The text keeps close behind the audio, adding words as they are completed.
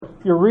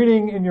you're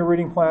reading in your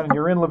reading plan, and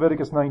you're in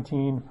Leviticus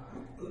 19,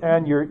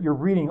 and you're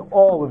reading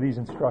all of these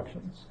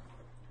instructions.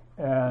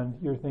 And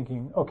you're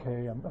thinking,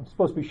 okay, I'm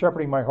supposed to be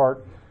shepherding my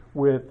heart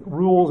with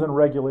rules and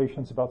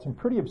regulations about some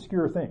pretty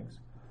obscure things.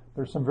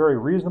 There's some very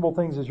reasonable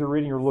things as you're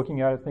reading, you're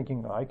looking at it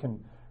thinking, I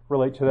can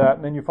relate to that.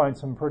 And then you find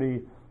some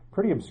pretty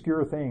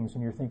obscure things,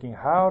 and you're thinking,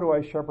 how do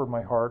I shepherd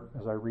my heart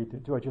as I read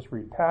it? Do I just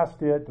read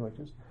past it?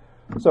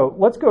 So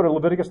let's go to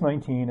Leviticus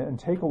 19 and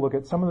take a look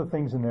at some of the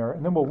things in there,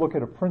 and then we'll look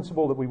at a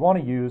principle that we want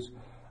to use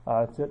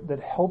that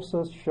helps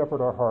us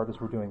shepherd our heart as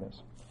we're doing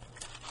this.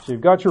 So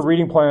you've got your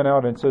reading plan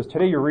out, and it says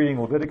today you're reading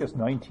Leviticus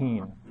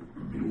 19.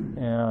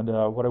 And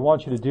what I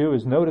want you to do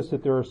is notice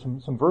that there are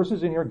some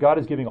verses in here. God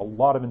is giving a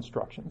lot of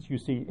instructions. You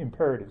see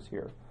imperatives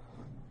here.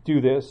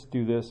 Do this,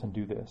 and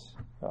do this.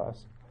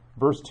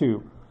 Verse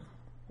 2,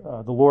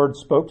 the Lord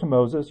spoke to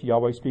Moses,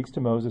 Yahweh speaks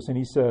to Moses, and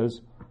he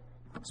says,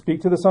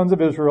 speak to the sons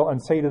of Israel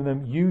and say to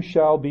them, you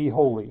shall be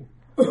holy,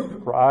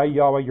 for I,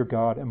 Yahweh, your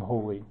God, am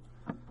holy.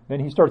 Then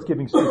he starts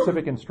giving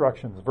specific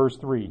instructions. Verse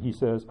 3, he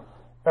says,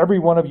 every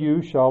one of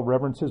you shall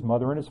reverence his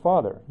mother and his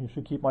father. You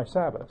should keep my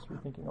Sabbaths. You're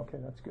thinking, okay,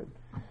 that's good.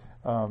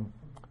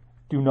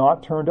 Do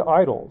not turn to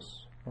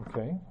idols.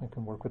 Okay, I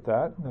can work with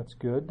that. That's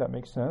good. That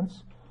makes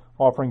sense.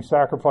 Offering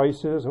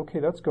sacrifices. Okay,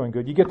 that's going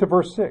good. You get to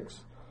verse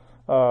 6.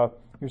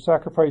 Your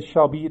sacrifice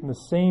shall be eaten the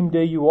same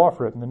day you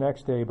offer it, and the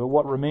next day, but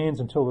what remains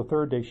until the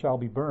third day shall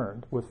be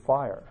burned with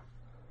fire.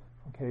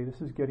 Okay, this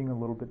is getting a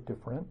little bit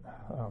different.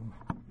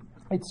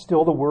 It's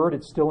still the word.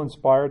 It's still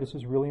inspired. This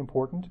is really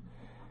important.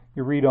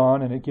 You read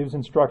on, and it gives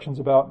instructions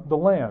about the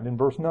land in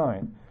verse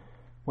 9.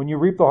 When you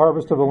reap the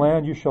harvest of the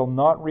land, you shall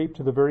not reap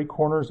to the very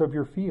corners of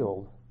your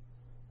field,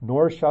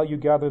 nor shall you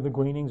gather the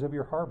gleanings of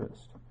your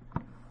harvest.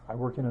 I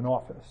work in an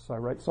office. I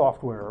write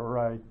software, or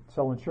I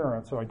sell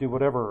insurance, or I do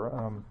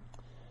whatever.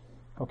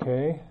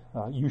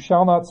 You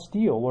shall not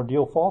steal or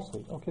deal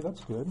falsely. Okay,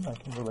 that's good. I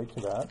can relate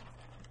to that.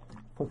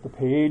 Flip the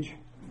page.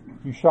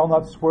 You shall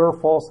not swear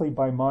falsely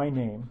by my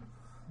name.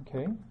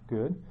 Okay,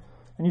 good.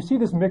 And you see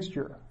this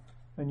mixture.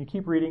 And you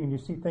keep reading and you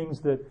see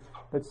things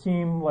that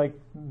seem like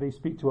they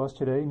speak to us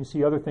today, and you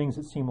see other things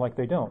that seem like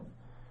they don't.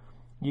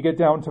 You get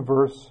down to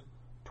verse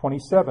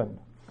 27.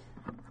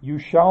 You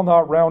shall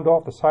not round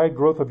off the side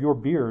growth of your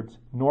beards,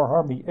 nor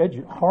harm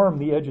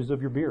the edges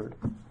of your beard.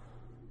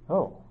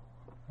 Oh,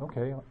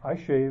 okay. I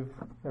shave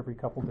every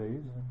couple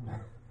days.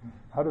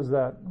 How does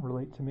that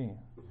relate to me?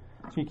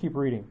 So you keep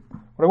reading.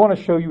 What I want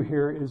to show you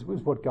here is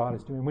what God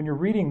is doing. When you're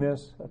reading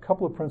this, a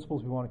couple of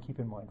principles we want to keep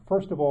in mind.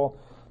 First of all,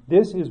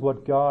 this is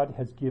what God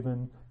has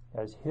given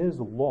as his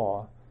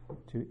law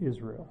to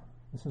Israel.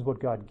 This is what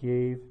God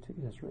gave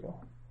to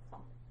Israel.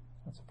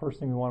 That's the first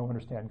thing we want to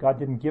understand. God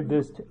didn't give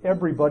this to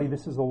everybody.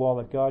 This is the law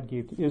that God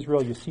gave to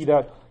Israel. You see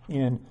that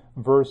in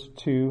verse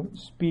 2.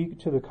 Speak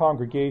to the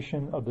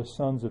congregation of the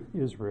sons of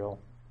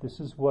Israel. This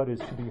is what is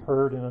to be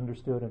heard and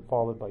understood and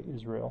followed by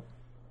Israel.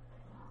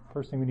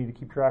 First thing we need to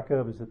keep track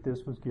of is that this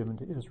was given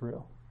to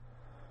Israel.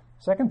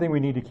 Second thing we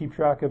need to keep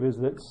track of is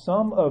that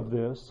some of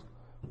this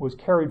was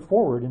carried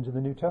forward into the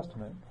New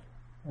Testament.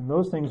 And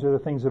those things are the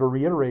things that are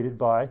reiterated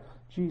by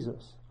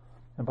Jesus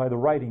and by the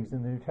writings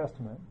in the New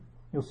Testament.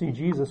 You'll see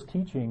Jesus'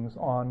 teachings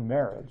on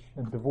marriage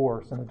and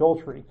divorce and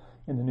adultery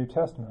in the New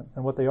Testament.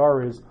 And what they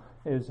are is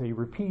a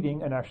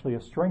repeating and actually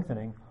a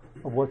strengthening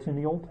of what's in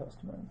the Old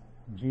Testament.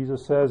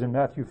 Jesus says in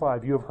Matthew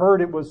 5, you have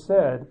heard it was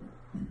said,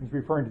 he's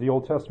referring to the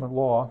Old Testament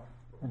law,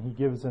 and he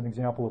gives an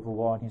example of the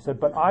law. And he said,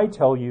 but I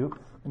tell you,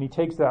 and he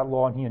takes that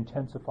law and he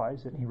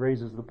intensifies it, and he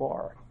raises the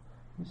bar.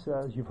 He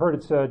says, you've heard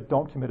it said,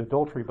 don't commit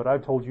adultery, but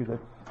I'm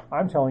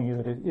telling you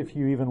that if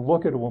you even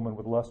look at a woman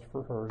with lust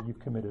for her, you've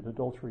committed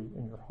adultery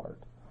in your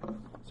heart.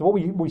 So what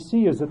we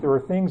see is that there are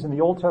things in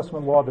the Old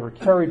Testament law that are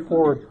carried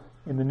forward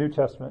in the New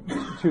Testament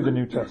to the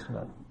New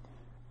Testament.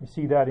 We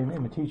see that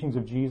in the teachings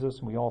of Jesus,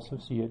 and we also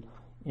see it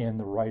in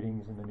the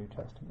writings in the New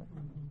Testament.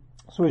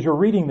 So as you're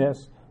reading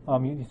this,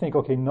 you think,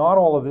 okay, not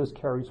all of this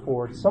carries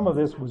forward. Some of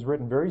this was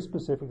written very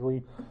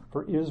specifically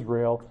for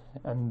Israel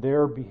and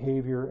their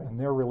behavior and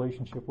their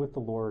relationship with the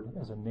Lord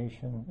as a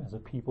nation, as a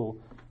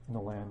people in the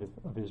land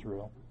of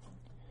Israel.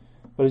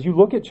 But as you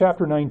look at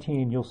chapter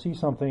 19, you'll see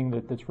something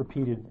that's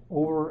repeated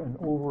over and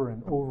over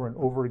and over and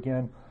over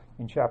again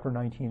in chapter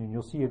 19. And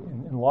you'll see it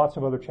in lots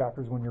of other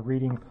chapters when you're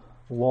reading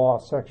law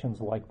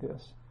sections like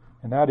this.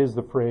 And that is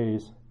the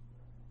phrase,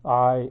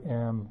 I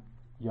am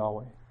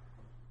Yahweh.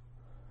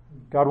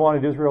 God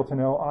wanted Israel to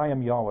know, I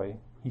am Yahweh.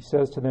 He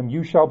says to them,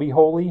 you shall be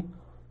holy,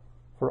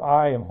 for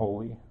I am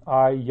holy.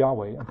 I,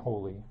 Yahweh, am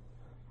holy.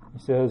 He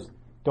says,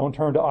 don't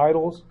turn to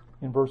idols.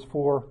 In verse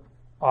 4,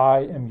 I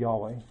am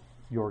Yahweh,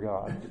 your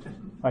God.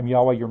 I'm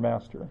Yahweh, your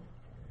master.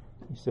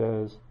 He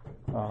says,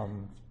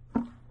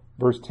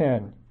 verse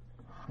 10,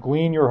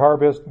 glean your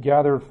harvest,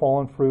 gather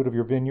fallen fruit of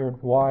your vineyard.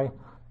 Why?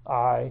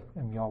 I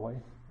am Yahweh.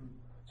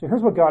 So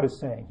here's what God is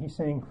saying. He's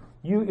saying,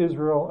 you,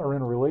 Israel, are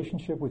in a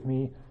relationship with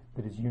me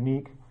that is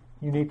unique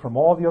from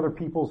all the other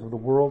peoples of the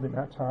world in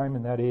that time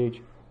and that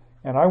age.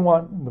 And I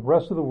want the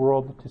rest of the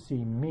world to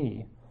see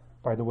me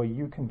by the way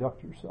you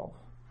conduct yourself.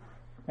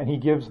 And he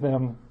gives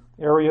them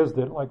Areas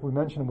that, like we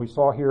mentioned, we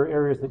saw here,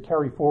 areas that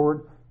carry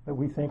forward that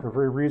we think are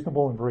very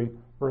reasonable and very,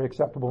 very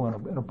acceptable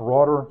in a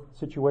broader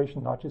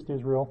situation, not just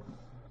Israel.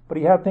 But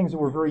he had things that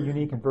were very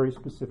unique and very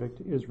specific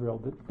to Israel,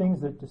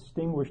 things that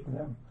distinguished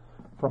them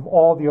from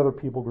all the other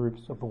people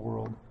groups of the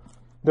world.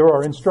 There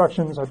are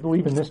instructions, I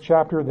believe, in this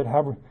chapter that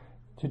have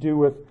to do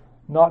with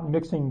not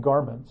mixing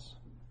garments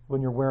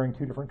when you're wearing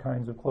two different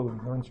kinds of clothing.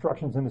 There are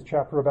instructions in this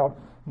chapter about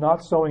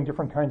not sowing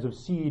different kinds of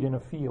seed in a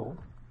field.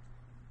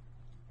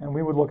 And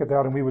we would look at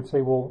that and we would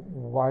say, well,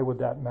 why would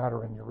that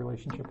matter in your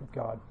relationship with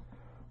God?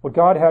 What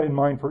God had in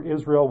mind for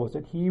Israel was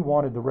that he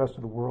wanted the rest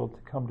of the world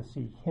to come to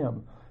see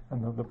him.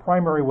 And the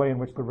primary way in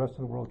which the rest of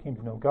the world came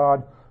to know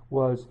God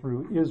was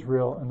through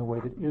Israel and the way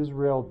that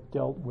Israel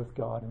dealt with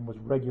God and was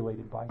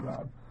regulated by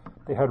God.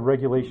 They had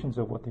regulations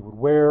of what they would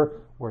wear,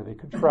 where they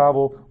could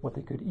travel, what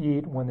they could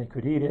eat, when they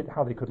could eat it,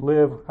 how they could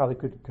live, how they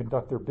could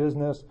conduct their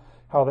business,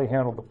 how they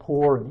handled the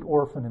poor and the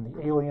orphan and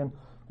the alien.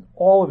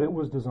 All of it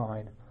was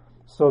designed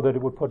so that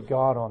it would put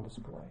God on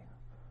display.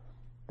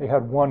 They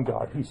had one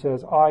God. He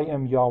says, I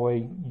am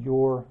Yahweh,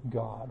 your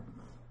God.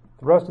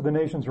 The rest of the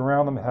nations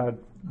around them had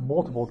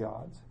multiple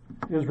gods.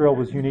 Israel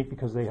was unique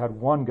because they had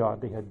one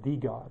God. They had the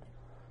God.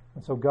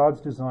 And so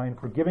God's design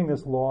for giving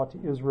this law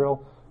to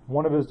Israel,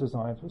 one of his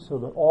designs was so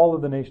that all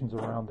of the nations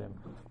around them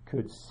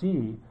could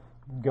see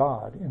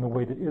God in the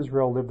way that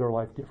Israel lived their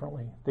life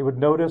differently. They would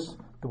notice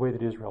the way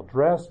that Israel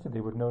dressed.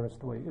 They would notice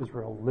the way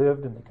Israel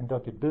lived and they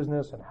conducted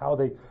business and how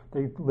they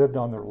lived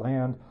on their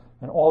land.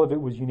 And all of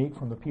it was unique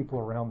from the people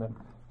around them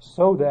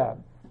so that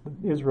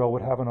Israel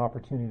would have an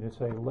opportunity to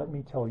say, let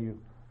me tell you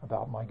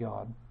about my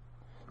God.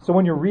 So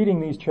when you're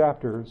reading these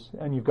chapters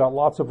and you've got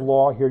lots of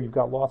law here, you've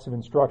got lots of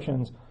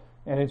instructions,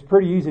 and it's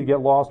pretty easy to get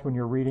lost when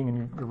you're reading and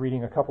you're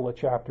reading a couple of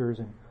chapters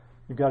and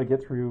you've got to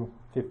get through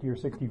 50 or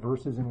 60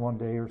 verses in one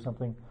day or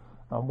something.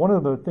 One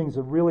of the things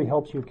that really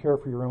helps you care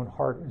for your own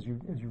heart as you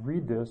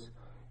read this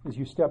is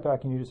you step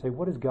back and you just say,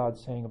 what is God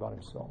saying about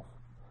himself?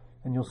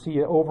 And you'll see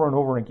it over and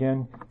over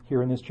again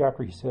here in this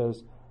chapter. He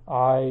says,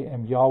 I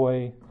am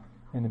Yahweh.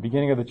 In the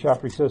beginning of the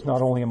chapter, he says,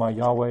 not only am I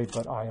Yahweh,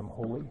 but I am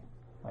holy.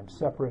 I'm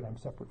separate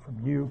from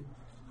you.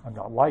 I'm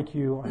not like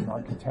you. I'm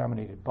not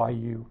contaminated by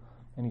you.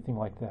 Anything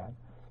like that.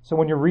 So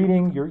when you're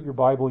reading your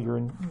Bible,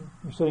 you're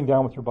sitting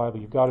down with your Bible,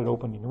 you've got it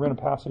open, and you're in a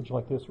passage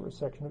like this or a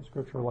section of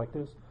Scripture like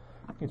this,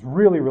 it's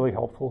really, really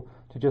helpful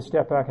to just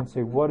step back and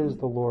say, what is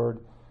the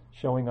Lord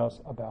showing us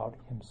about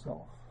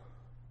himself?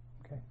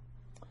 Okay.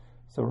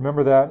 So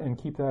remember that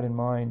and keep that in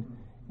mind,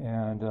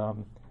 and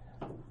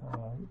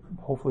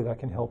hopefully that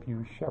can help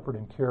you shepherd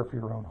and care for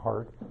your own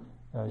heart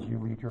as you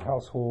lead your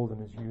household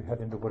and as you head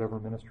into whatever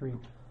ministry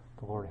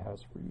the Lord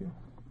has for you.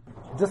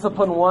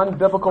 Discipline 1,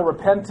 biblical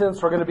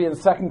repentance. We're going to be in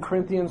 2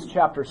 Corinthians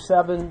chapter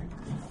 7.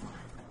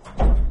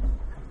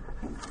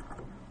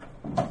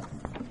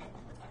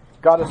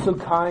 God is so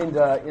kind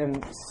in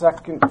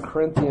 2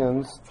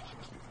 Corinthians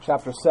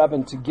chapter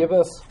 7 to give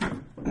us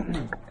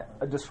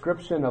a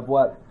description of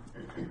what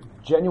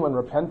genuine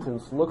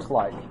repentance looks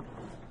like.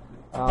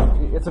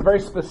 It's a very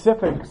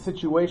specific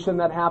situation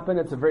that happened.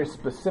 It's a very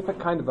specific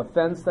kind of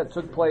offense that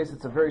took place.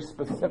 It's a very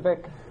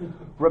specific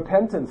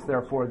repentance,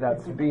 therefore,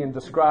 that's being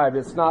described.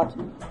 It's not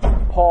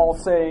Paul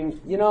saying,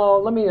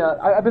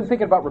 I've been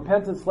thinking about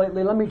repentance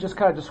lately. Let me just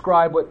kind of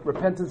describe what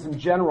repentance in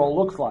general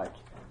looks like.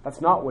 That's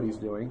not what he's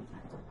doing.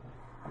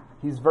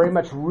 He's very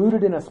much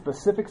rooted in a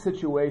specific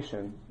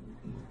situation,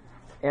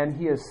 and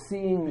he is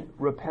seeing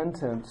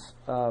repentance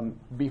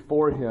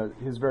before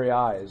his very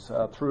eyes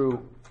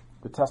through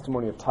the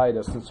testimony of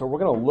Titus. And so we're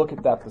going to look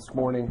at that this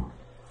morning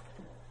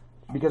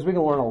because we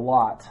can learn a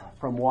lot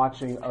from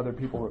watching other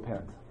people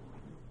repent.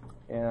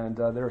 And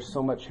there's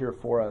so much here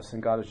for us,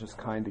 and God is just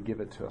kind to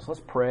give it to us.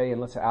 Let's pray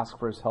and let's ask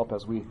for his help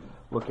as we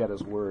look at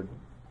his word.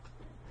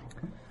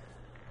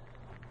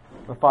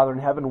 Our Father in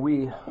heaven,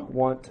 we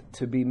want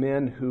to be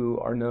men who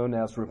are known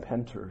as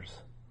repenters.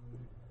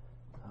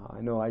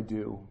 I know I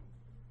do.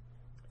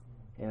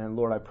 And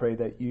Lord, I pray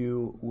that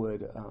you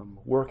would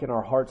work in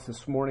our hearts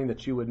this morning,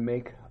 that you would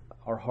make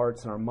our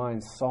hearts and our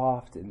minds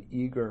soft and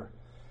eager.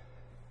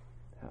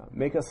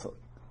 Make us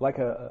like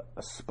a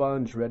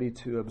sponge ready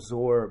to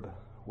absorb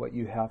what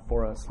you have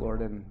for us,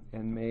 Lord, and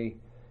may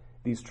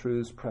these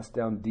truths press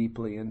down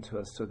deeply into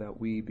us so that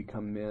we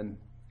become men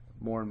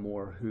more and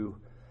more who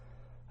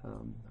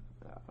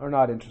are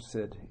not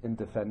interested in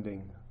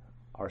defending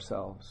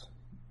ourselves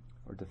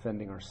or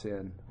defending our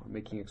sin or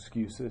making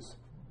excuses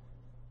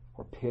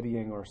or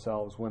pitying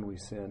ourselves when we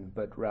sin,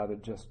 but rather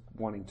just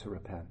wanting to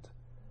repent.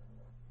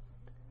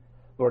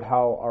 Lord,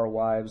 how our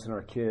wives and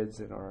our kids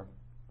and our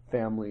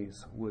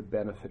families would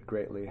benefit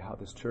greatly, how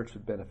this church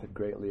would benefit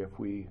greatly if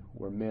we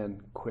were men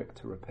quick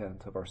to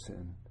repent of our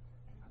sin.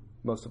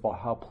 Most of all,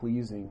 how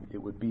pleasing it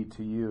would be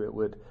to you. It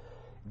would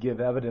give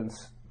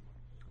evidence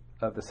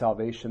of the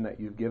salvation that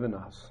you've given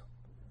us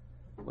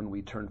when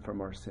we turn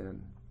from our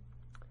sin.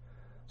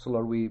 So,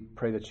 Lord, we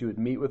pray that you would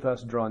meet with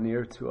us, draw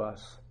near to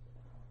us,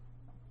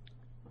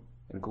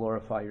 and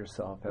glorify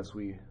yourself as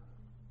we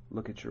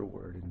look at your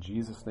word. In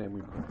Jesus' name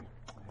we pray.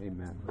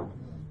 Amen.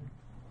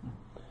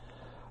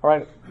 All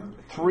right,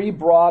 three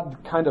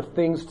broad kind of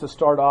things to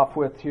start off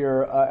with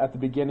here at the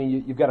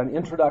beginning. You've got an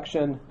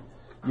introduction.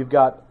 You've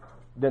got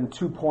then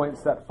 2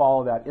 points that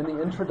follow that. In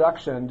the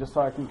introduction, just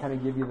so I can kind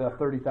of give you the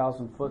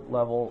 30,000-foot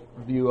level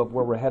view of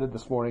where we're headed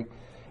this morning.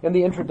 In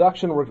the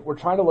introduction, we're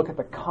trying to look at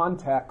the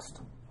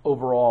context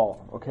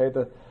overall, okay?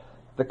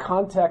 The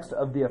context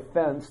of the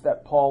offense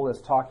that Paul is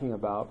talking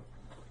about.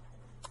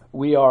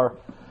 We are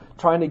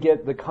trying to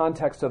get the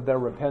context of their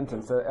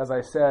repentance. As I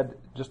said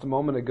just a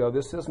moment ago,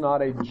 this is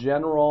not a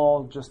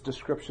general just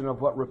description of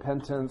what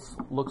repentance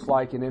looks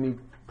like in any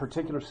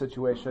particular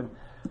situation.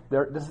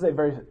 This is a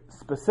very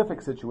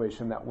specific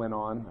situation that went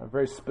on, a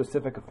very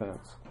specific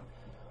offense.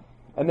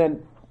 And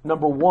then,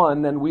 number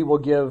one, then we will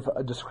give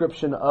a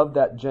description of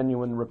that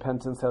genuine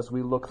repentance as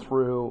we look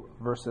through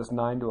verses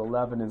 9 to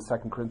 11 in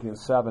 2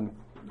 Corinthians 7.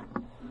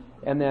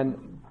 And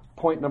then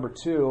point number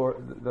two, or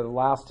the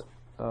last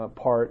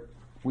part,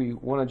 we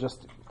want to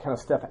just kind of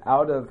step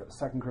out of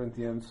 2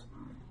 Corinthians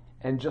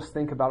and just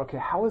think about, okay,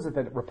 how is it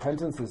that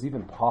repentance is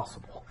even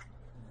possible?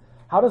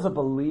 How does a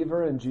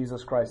believer in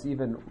Jesus Christ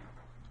even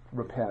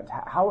repent?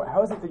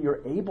 How is it that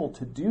you're able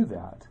to do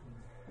that?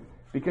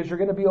 Because you're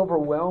going to be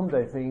overwhelmed,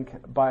 I think,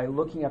 by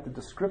looking at the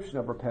description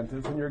of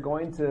repentance, and you're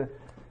going to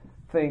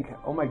think,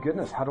 oh my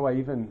goodness, how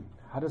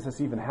does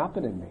this even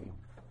happen in me?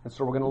 And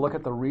so we're going to look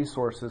at the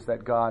resources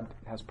that God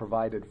has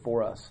provided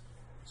for us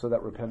so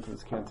that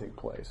repentance can take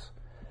place.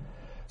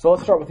 So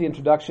let's start with the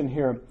introduction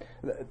here.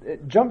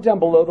 Jump down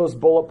below those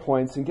bullet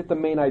points and get the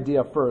main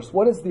idea first.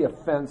 What is the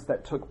offense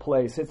that took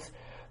place? It's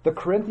the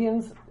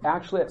Corinthians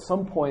actually at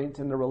some point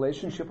in the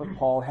relationship with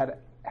Paul had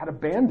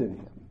abandoned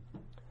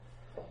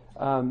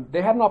him.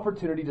 They had an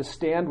opportunity to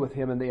stand with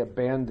him, and they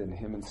abandoned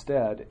him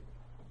instead.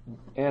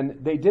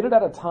 And they did it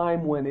at a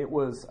time when it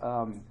would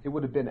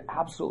have been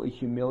absolutely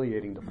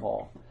humiliating to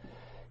Paul.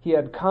 He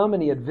had come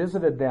and he had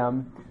visited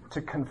them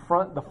to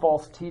confront the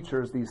false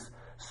teachers, these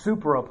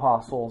super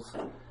apostles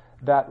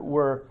that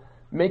were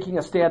making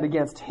a stand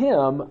against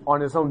him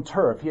on his own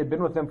turf. He had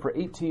been with them for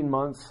 18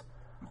 months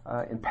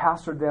and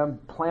pastored them,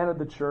 planted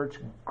the church,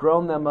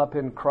 grown them up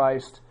in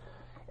Christ.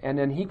 And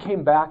then he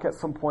came back at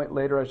some point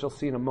later, as you'll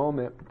see in a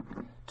moment,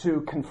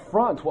 to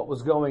confront what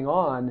was going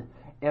on.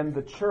 And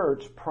the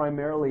church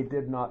primarily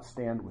did not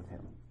stand with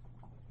him,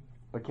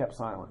 but kept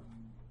silent.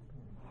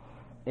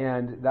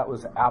 And that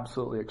was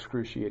absolutely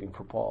excruciating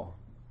for Paul.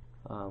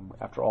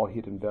 After all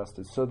he'd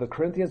invested. So the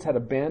Corinthians had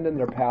abandoned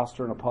their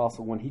pastor and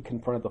apostle when he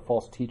confronted the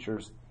false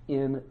teachers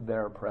in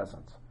their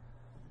presence.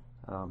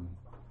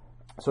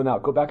 So now,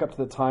 go back up to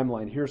the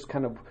timeline. Here's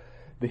kind of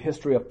the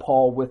history of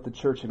Paul with the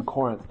church in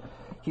Corinth.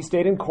 He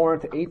stayed in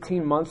Corinth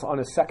 18 months on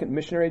his second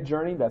missionary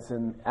journey. That's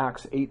in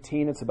Acts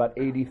 18. It's about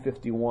AD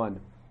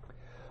 51.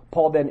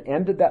 Paul then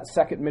ended that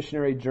second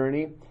missionary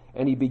journey,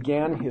 and he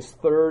began his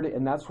third,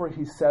 and that's where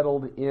he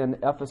settled in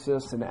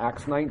Ephesus in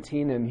Acts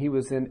 19, and he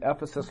was in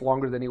Ephesus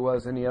longer than he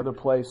was any other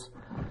place.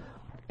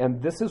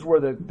 And this is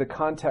where the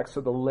context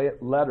of the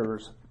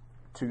letters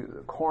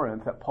to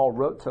Corinth that Paul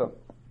wrote to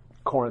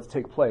Corinth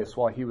take place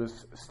while he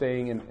was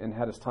staying and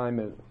had his time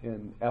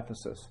in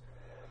Ephesus.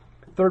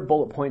 Third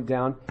bullet point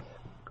down,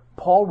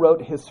 Paul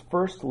wrote his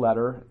first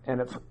letter,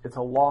 and it's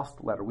a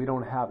lost letter. We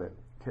don't have it.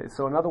 Okay,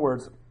 so in other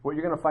words, what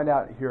you're going to find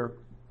out here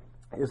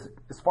is,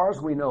 as far as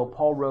we know,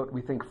 Paul wrote,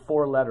 we think,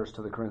 4 letters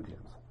to the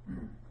Corinthians.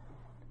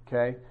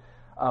 Okay?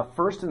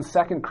 1st and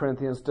 2nd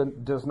Corinthians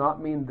does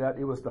not mean that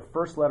it was the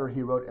first letter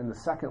he wrote and the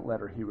second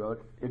letter he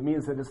wrote. It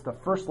means that it's the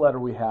first letter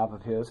we have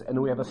of his, and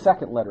then we have a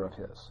second letter of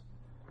his.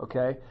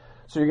 Okay?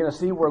 So you're going to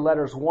see where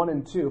letters 1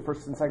 and 2,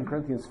 1st and 2nd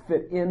Corinthians,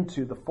 fit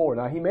into the 4.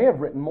 Now, he may have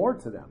written more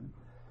to them,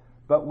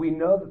 but we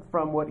know that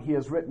from what he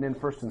has written in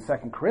 1st and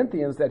 2nd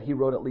Corinthians that he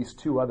wrote at least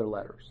 2 other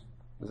letters.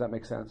 Does that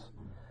make sense?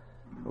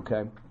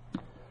 Okay.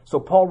 So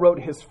Paul wrote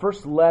his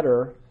first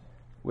letter,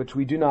 which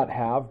we do not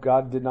have.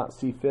 God did not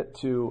see fit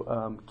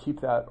to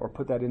keep that or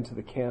put that into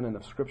the canon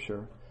of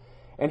Scripture.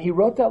 And he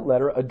wrote that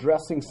letter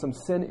addressing some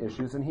sin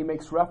issues, and he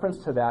makes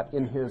reference to that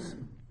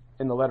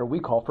in the letter we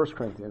call 1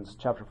 Corinthians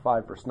chapter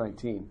 5, verse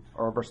 19,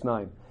 or verse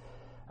 9.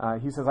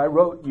 He says, I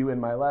wrote you in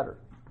my letter.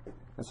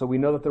 And so we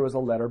know that there was a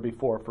letter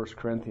before 1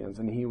 Corinthians,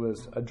 and he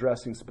was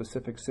addressing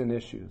specific sin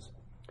issues.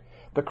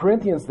 The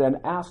Corinthians then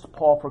asked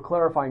Paul for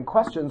clarifying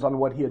questions on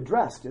what he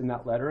addressed in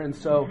that letter, and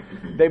so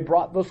they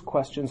brought those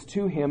questions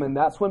to him, and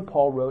that's when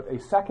Paul wrote a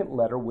second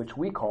letter, which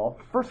we call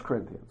 1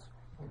 Corinthians.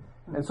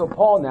 And so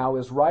Paul now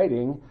is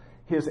writing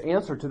his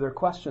answer to their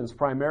questions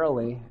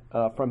primarily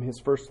from his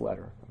first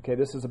letter. Okay,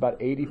 this is about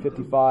AD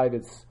 55.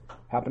 It's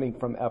happening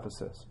from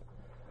Ephesus.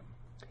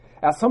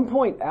 At some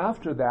point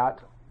after that,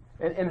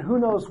 and who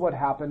knows what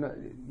happened,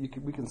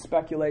 we can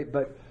speculate,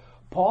 but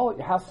Paul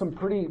has some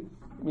pretty,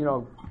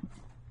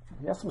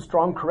 he has some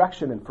strong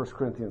correction in 1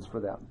 Corinthians for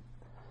them.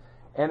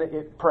 And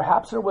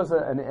perhaps there was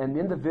an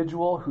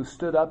individual who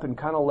stood up and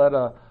kind of led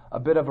a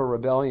bit of a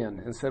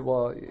rebellion and said,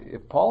 well,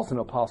 if Paul's an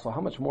apostle, how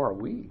much more are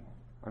we?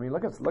 I mean,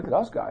 look at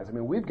us guys. I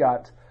mean, we've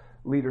got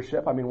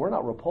leadership. I mean, we're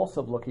not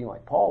repulsive looking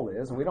like Paul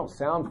is, and we don't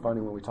sound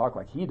funny when we talk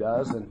like he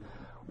does, and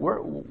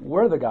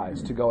we're the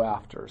guys to go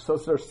after. So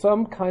there's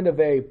some kind of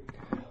a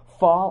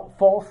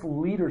false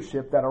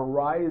leadership that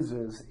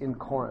arises in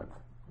Corinth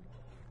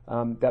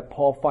that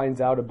Paul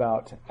finds out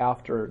about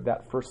after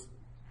 1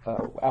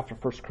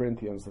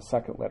 Corinthians, the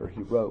second letter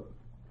he wrote.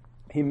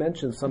 He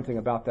mentions something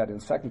about that in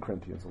 2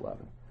 Corinthians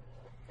 11.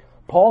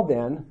 Paul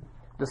then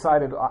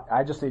decided,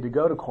 I just need to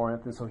go to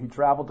Corinth, and so he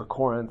traveled to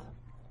Corinth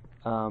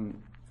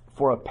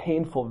for a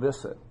painful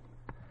visit.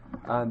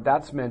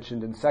 That's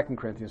mentioned in 2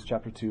 Corinthians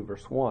chapter 2,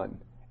 verse 1.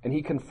 And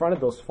he confronted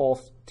those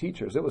false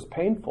teachers. It was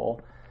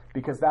painful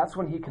because that's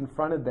when he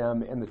confronted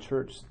them and the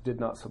church did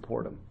not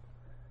support him.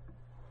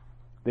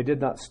 They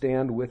did not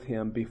stand with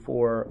him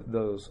before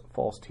those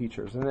false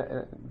teachers.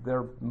 And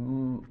there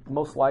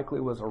most likely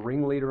was a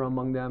ringleader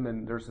among them,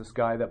 and there's this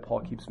guy that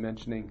Paul keeps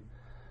mentioning,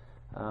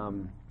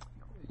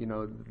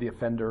 the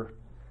offender.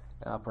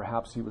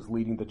 Perhaps he was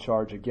leading the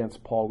charge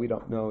against Paul. We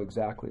don't know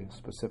exactly,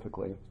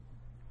 specifically.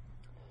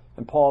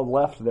 And Paul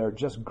left there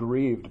just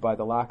grieved by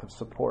the lack of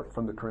support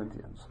from the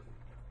Corinthians.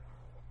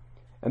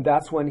 And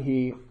that's when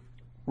he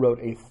wrote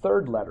a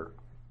third letter,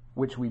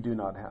 which we do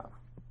not have,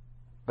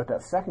 but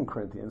that 2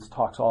 Corinthians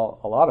talks a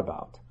lot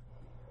about.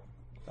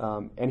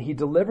 And he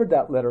delivered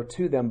that letter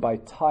to them by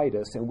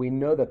Titus, and we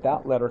know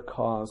that letter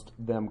caused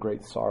them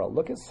great sorrow.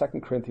 Look at 2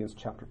 Corinthians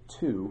chapter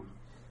 2.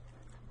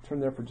 Turn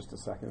there for just a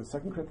second.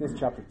 2 Corinthians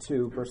chapter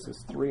 2,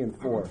 verses 3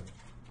 and 4.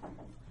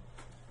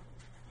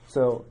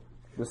 So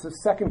this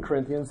is 2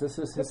 Corinthians. This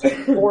is his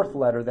fourth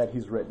letter that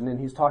he's written, and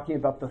he's talking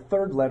about the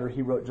third letter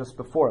he wrote just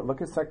before it.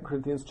 Look at 2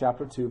 Corinthians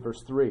chapter 2,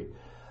 verse 3.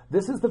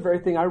 This is the very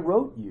thing I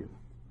wrote you,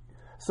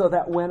 so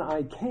that when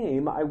I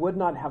came, I would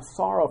not have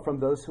sorrow from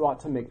those who ought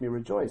to make me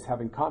rejoice,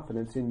 having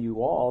confidence in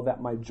you all, that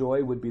my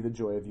joy would be the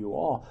joy of you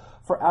all.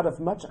 For out of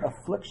much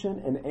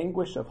affliction and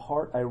anguish of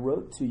heart I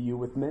wrote to you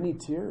with many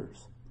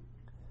tears,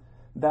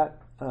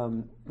 that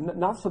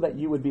not so that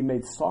you would be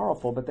made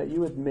sorrowful, but that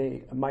you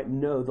might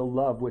know the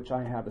love which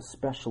I have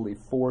especially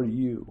for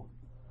you.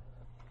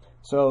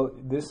 So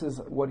this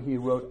is what he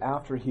wrote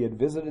after he had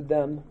visited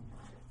them.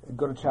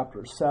 Go to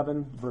chapter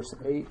 7, verse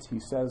 8. He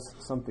says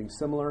something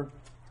similar.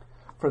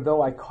 For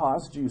though I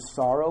caused you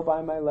sorrow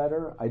by my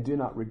letter, I do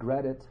not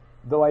regret it.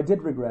 Though I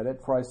did regret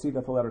it, for I see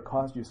that the letter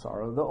caused you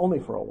sorrow, though only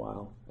for a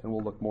while. And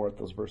we'll look more at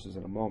those verses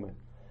in a moment.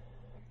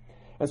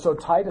 And so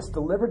Titus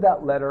delivered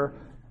that letter,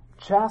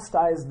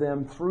 chastised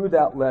them through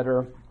that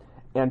letter,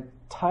 and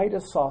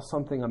Titus saw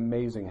something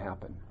amazing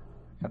happen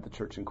at the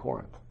church in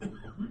Corinth.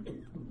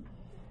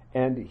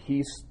 And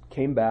he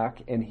came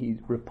back and he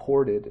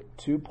reported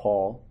to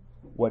Paul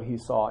what he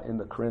saw in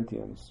the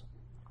Corinthians.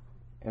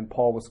 And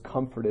Paul was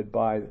comforted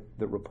by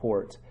the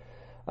report.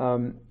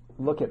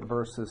 Look at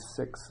verses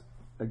 6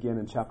 again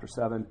in chapter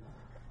 7.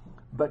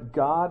 But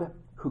God,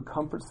 who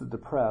comforts the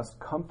depressed,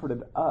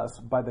 comforted us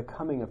by the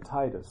coming of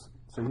Titus.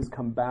 So he's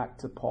come back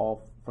to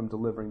Paul from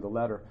delivering the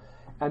letter.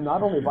 And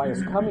not only by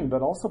his coming,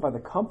 but also by the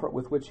comfort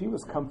with which he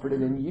was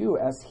comforted in you,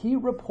 as he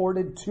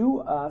reported to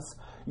us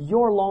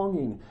your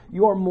longing,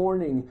 your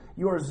mourning,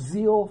 your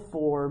zeal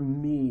for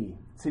me.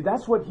 See,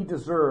 that's what he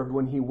deserved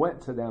when he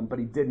went to them, but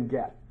he didn't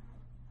get.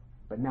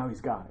 But now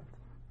he's got it.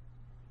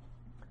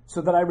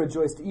 So that I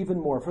rejoiced even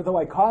more. For though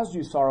I caused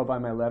you sorrow by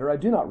my letter, I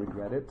do not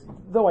regret it.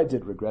 Though I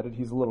did regret it,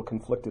 he's a little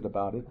conflicted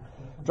about it.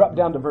 Drop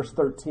down to verse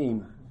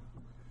 13.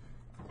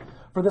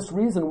 For this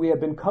reason we have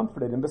been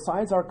comforted, and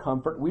besides our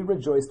comfort, we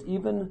rejoiced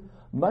even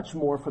much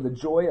more for the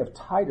joy of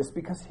Titus,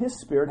 because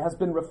his spirit has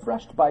been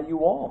refreshed by you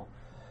all.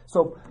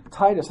 So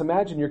Titus,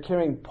 imagine you're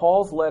carrying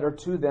Paul's letter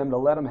to them to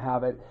let them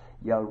have it.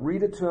 You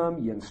read it to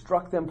them, you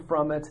instruct them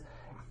from it,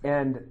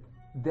 and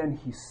then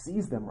he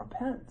sees them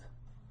repent.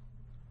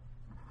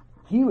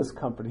 He was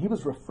comforted. He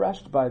was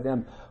refreshed by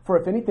them. For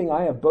if anything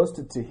I have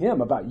boasted to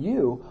him about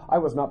you, I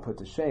was not put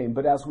to shame.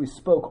 But as we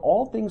spoke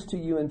all things to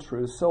you in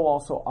truth, so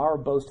also our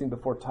boasting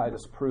before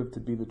Titus proved to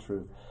be the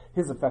truth.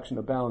 His affection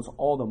abounds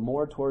all the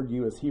more toward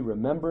you as he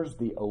remembers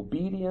the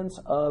obedience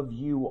of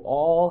you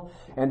all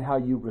and how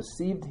you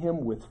received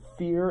him with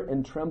fear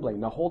and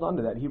trembling. Now hold on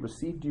to that. He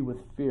received you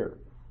with fear.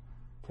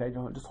 Okay,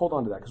 just hold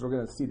on to that because we're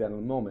going to see that in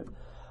a moment.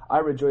 I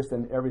rejoiced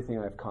in everything.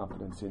 I have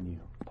confidence in you,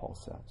 Paul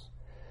says.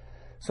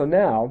 So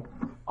now,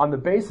 on the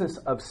basis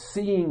of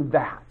seeing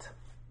that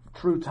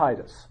through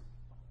Titus,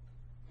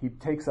 he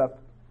takes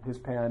up his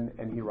pen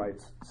and he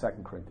writes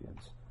 2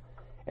 Corinthians.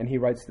 And he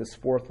writes this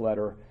fourth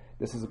letter.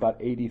 This is about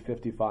AD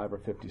 55 or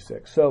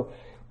 56. So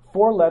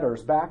 4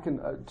 letters back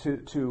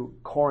to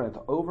Corinth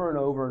over and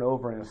over and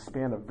over in a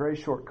span of very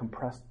short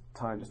compressed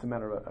time, just a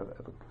matter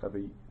of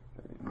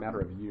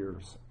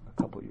years,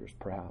 a couple of years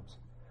perhaps.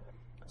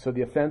 So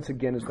the offense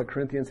again is the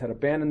Corinthians had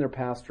abandoned their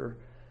pastor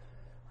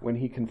when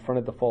he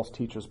confronted the false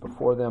teachers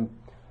before them.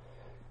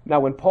 Now,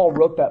 when Paul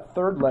wrote that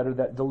third letter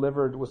that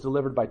was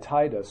delivered by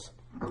Titus,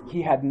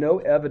 he had no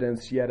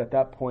evidence yet at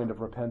that point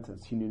of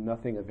repentance. He knew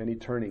nothing of any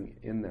turning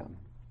in them.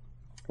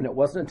 And it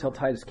wasn't until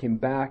Titus came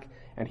back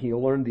and he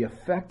learned the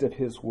effect of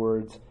his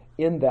words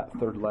in that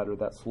third letter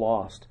that's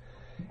lost.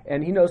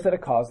 And he knows that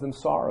it caused them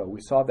sorrow.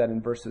 We saw that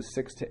in verses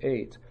 6 to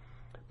 8.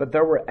 But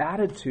there were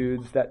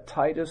attitudes that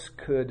Titus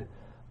could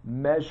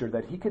measure,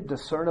 that he could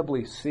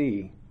discernibly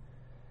see,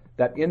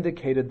 that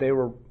indicated they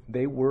were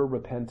they were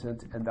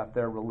repentant and that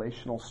their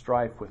relational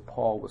strife with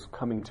Paul was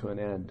coming to an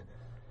end.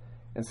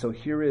 And so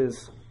here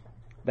is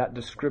that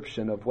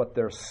description of what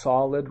their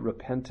solid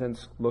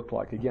repentance looked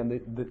like. Again,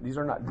 these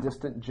are not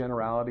distant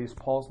generalities.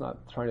 Paul's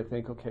not trying to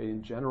think, okay,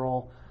 in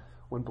general,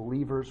 when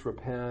believers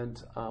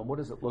repent, what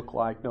does it look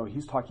like? No,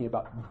 he's talking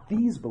about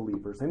these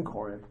believers in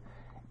Corinth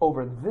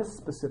over this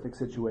specific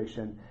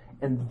situation,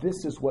 and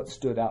this is what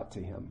stood out to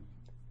him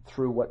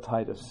through what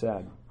Titus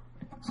said.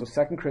 So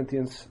 2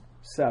 Corinthians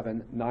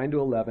 7, 9 to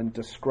 11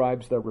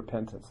 describes their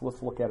repentance.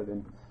 Let's look at it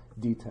in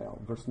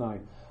detail. Verse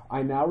 9,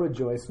 I now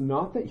rejoice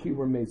not that you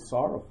were made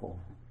sorrowful,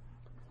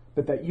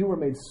 but that you were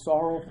made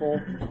sorrowful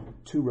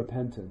to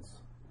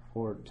repentance,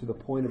 or to the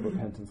point of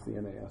repentance, the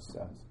NAS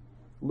says.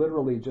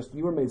 Literally, just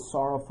you were made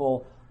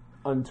sorrowful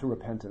unto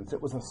repentance.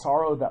 It was a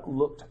sorrow that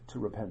looked to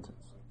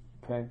repentance.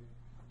 Okay?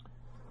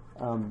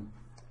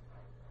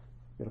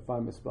 Gotta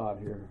find my spot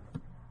here.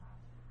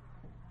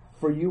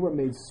 For you were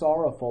made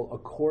sorrowful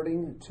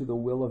according to the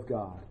will of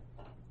God,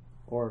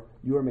 or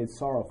you were made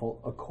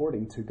sorrowful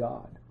according to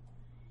God,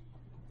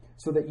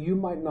 so that you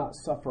might not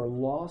suffer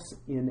loss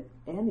in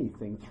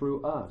anything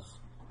through us.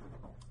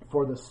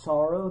 For the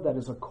sorrow that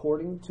is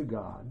according to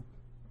God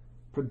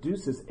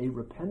produces a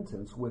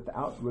repentance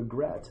without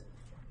regret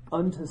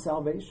unto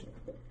salvation.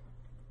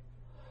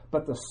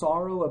 But the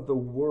sorrow of the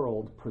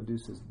world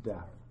produces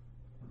death.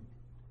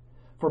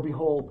 For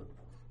behold,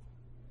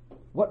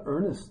 what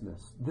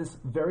earnestness this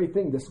very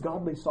thing, this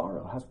godly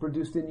sorrow, has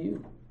produced in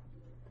you.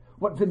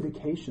 What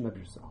vindication of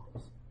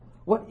yourselves.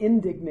 What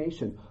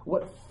indignation,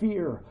 what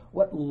fear,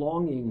 what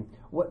longing,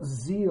 what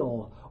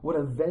zeal, what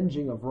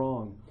avenging of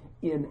wrong.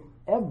 In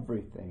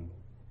everything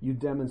you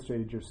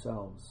demonstrated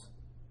yourselves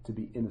to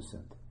be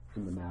innocent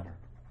in the matter.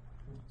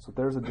 So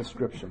there's a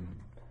description.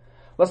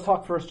 Let's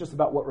talk first just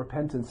about what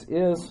repentance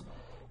is.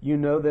 You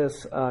know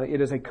this. It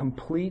is a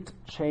complete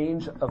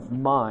change of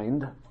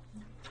mind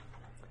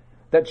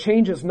that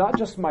changes not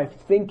just my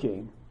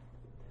thinking,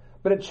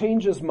 but it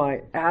changes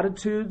my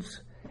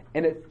attitudes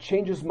and it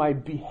changes my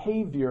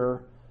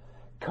behavior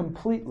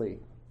completely.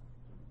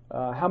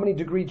 How many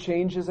degree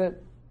change is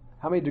it?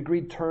 How many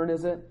degree turn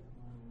is it?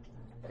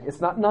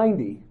 It's not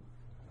 90.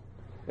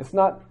 It's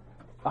not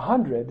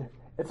 100.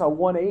 It's a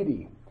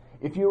 180.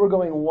 If you were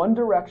going one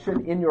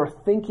direction in your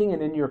thinking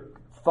and in your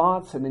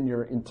thoughts and in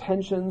your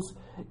intentions,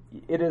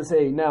 it is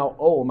a now,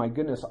 oh my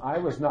goodness, I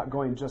was not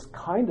going just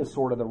kind of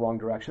sort of the wrong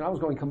direction. I was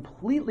going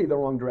completely the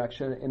wrong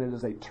direction, and it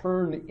is a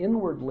turn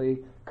inwardly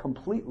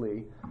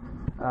completely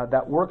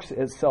that works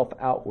itself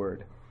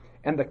outward.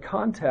 And the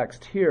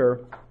context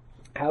here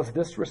has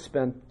this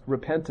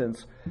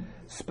repentance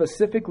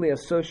specifically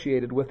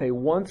associated with a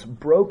once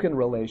broken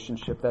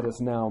relationship that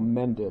is now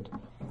mended.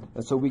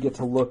 And so we get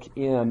to look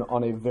in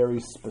on a very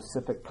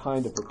specific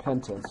kind of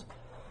repentance.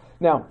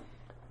 Now,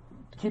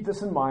 keep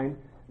this in mind.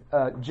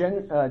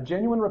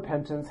 Genuine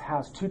repentance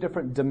has two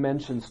different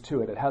dimensions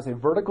to it. It has a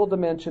vertical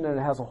dimension and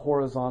it has a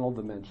horizontal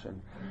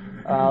dimension.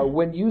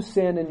 When you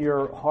sin in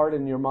your heart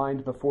and your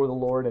mind before the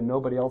Lord and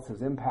nobody else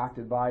is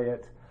impacted by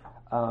it,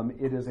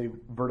 it is a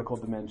vertical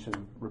dimension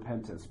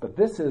repentance. But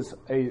this is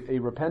a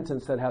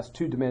repentance that has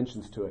two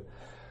dimensions to it.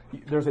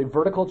 There's a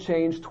vertical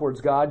change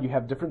towards God. You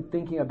have different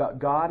thinking about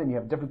God and you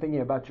have different thinking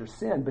about your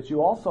sin. But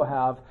you also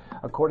have,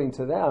 according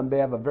to them, they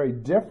have a very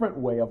different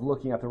way of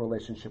looking at the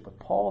relationship with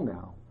Paul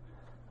now.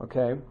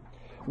 Okay?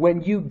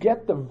 When you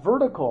get the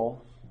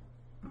vertical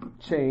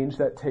change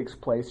that takes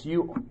place,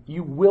 you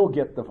will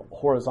get the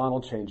horizontal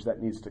change that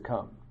needs to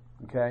come.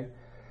 Okay?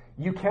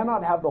 You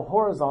cannot have the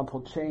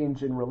horizontal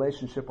change in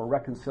relationship or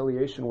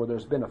reconciliation where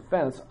there's been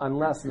offense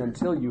unless and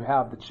until you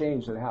have the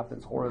change that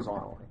happens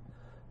horizontally.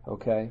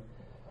 Okay?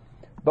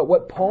 But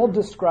what Paul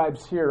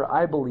describes here,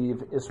 I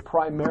believe, is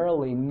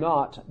primarily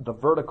not the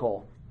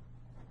vertical.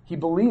 He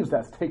believes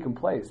that's taken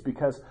place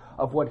because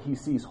of what he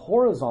sees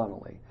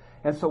horizontally.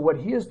 And so what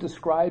he is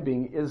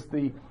describing is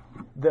the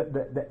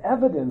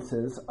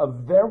evidences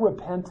of their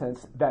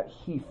repentance that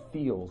he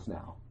feels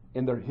now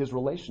in his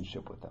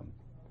relationship with them.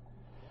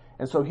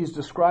 And so he's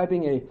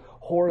describing a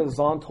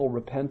horizontal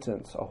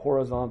repentance, a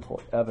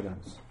horizontal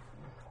evidence.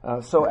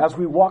 So as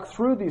we walk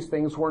through these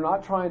things, we're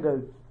not trying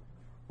to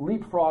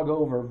leapfrog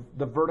over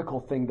the vertical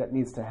thing that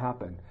needs to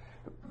happen.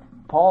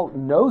 Paul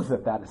knows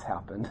that has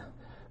happened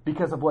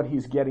because of what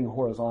he's getting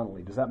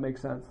horizontally. Does that make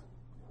sense?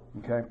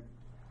 Okay.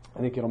 I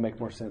think it'll make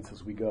more sense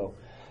as we go.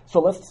 So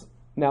let's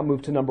now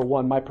move to number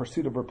 1. My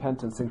pursuit of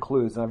repentance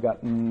includes, and I've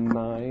got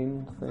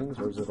 9 things,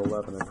 or is it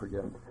 11? I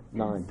forget.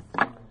 9.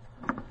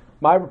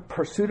 My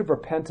pursuit of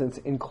repentance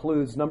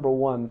includes, number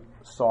 1,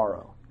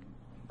 sorrow.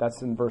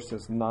 That's in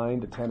verses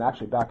 9 to 10,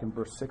 actually back in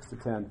verse 6 to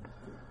 10.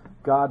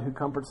 God, who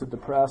comforts the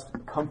depressed,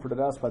 comforted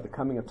us by the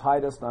coming of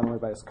Titus, not only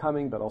by his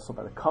coming, but also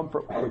by the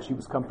comfort with which he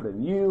was comforted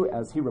in you,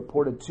 as he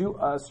reported to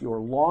us your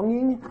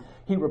longing.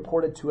 He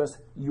reported to us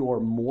your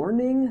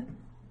mourning,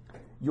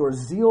 your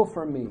zeal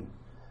for me,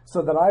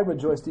 so that I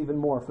rejoiced even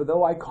more. For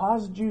though I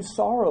caused you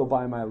sorrow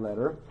by my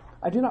letter,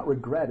 I do not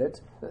regret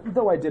it,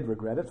 though I did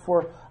regret it,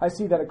 for I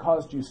see that it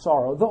caused you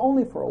sorrow, though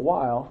only for a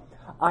while.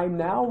 I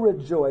now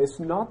rejoice,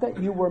 not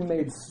that you were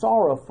made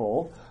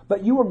sorrowful,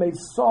 but you were made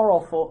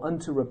sorrowful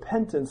unto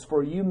repentance,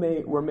 for you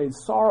were made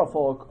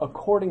sorrowful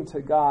according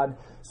to God,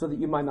 so that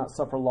you might not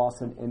suffer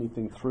loss in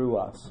anything through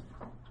us.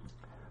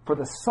 For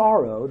the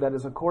sorrow that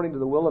is according to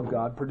the will of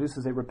God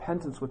produces a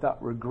repentance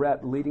without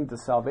regret, leading to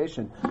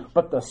salvation.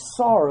 But the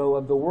sorrow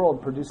of the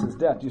world produces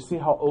death. Do you see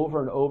how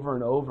over and over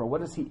and over,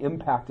 what is he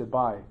impacted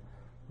by,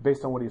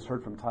 based on what he's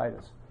heard from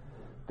Titus?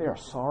 They are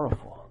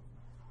sorrowful.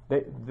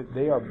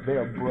 They are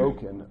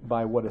broken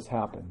by what has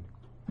happened.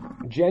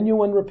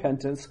 Genuine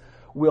repentance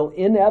will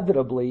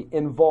inevitably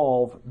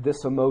involve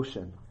this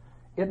emotion.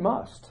 It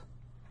must.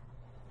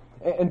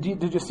 And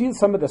did you see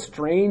some of the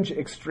strange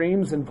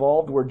extremes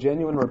involved where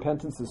genuine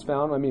repentance is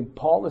found? I mean,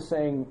 Paul is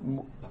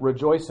saying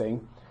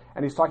rejoicing,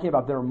 and he's talking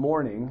about their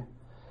mourning,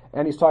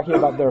 and he's talking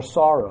about their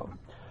sorrow.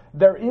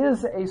 There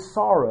is a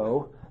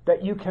sorrow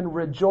that you can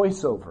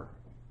rejoice over.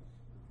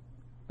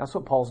 That's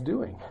what Paul's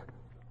doing.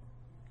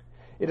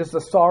 It is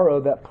the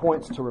sorrow that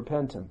points to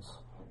repentance.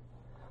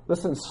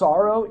 Listen,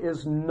 sorrow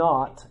is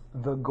not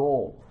the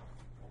goal.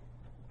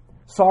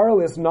 Sorrow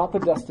is not the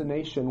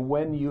destination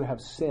when you have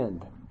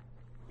sinned.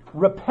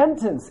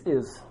 Repentance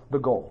is the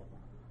goal.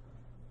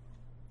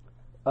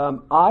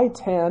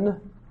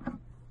 I-10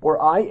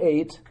 or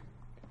I-8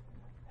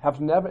 have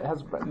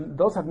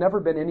never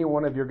been any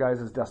one of your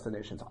guys'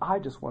 destinations. I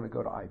just want to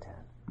go to I-10.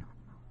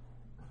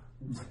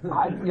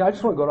 I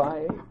just want to go to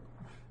I-8.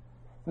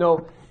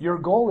 No, your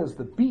goal is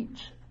the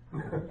beach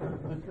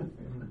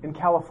in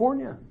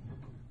California.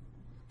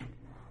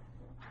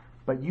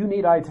 But you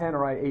need I-10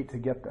 or I-8 to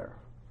get there.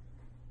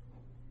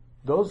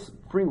 Those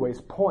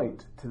freeways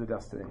point to the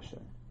destination.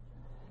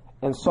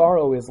 And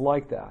sorrow is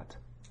like that.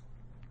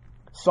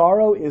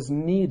 Sorrow is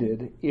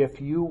needed if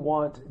you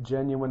want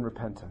genuine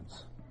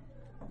repentance.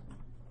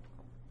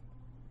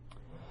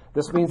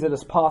 This means it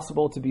is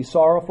possible to be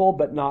sorrowful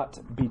but not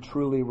be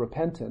truly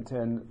repentant.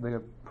 And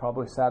the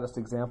probably saddest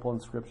example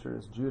in Scripture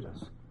is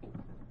Judas,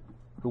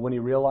 who when he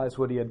realized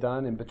what he had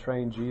done in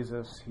betraying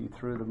Jesus, he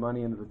threw the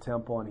money into the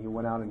temple and he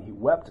went out and he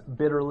wept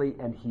bitterly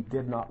and he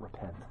did not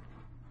repent.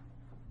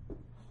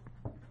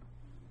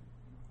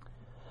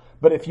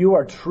 But if you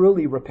are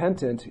truly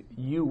repentant,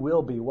 you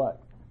will be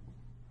what?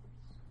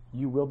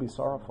 You will be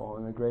sorrowful.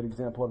 And a great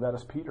example of that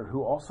is Peter,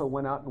 who also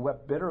went out and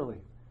wept bitterly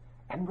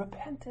and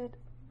repented.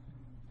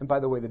 And by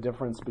the way, the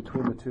difference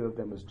between the two of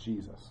them is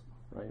Jesus,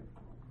 right?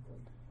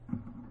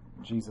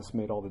 Jesus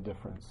made all the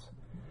difference.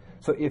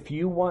 So if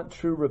you want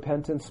true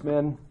repentance,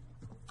 men,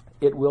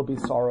 it will be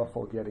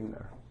sorrowful getting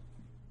there.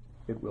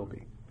 It will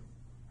be.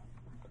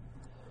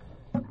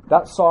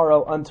 That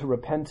sorrow unto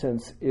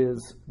repentance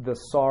is the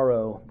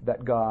sorrow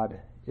that God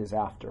is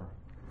after.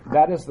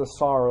 That is the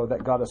sorrow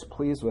that God is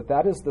pleased with.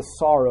 That is the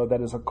sorrow that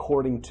is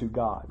according to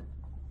God.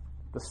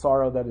 The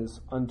sorrow that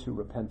is unto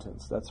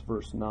repentance. That's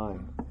verse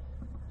 9.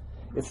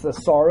 It's the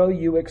sorrow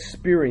you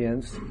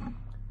experience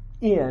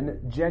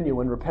in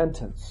genuine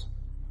repentance.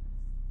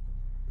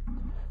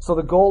 So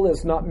the goal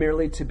is not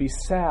merely to be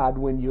sad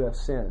when you have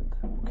sinned,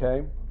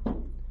 okay?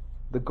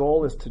 The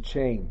goal is to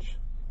change.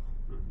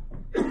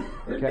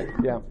 Okay,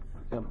 yeah.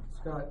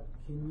 Scott,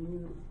 can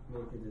you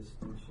make a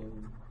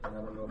distinction, and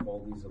I don't know if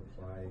all these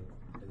apply,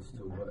 as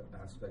to what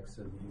aspects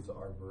of these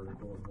are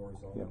vertical and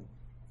horizontal?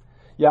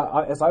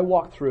 Yeah, as I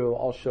walk through,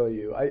 I'll show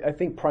you. I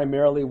think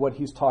primarily what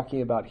he's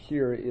talking about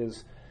here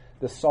is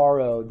the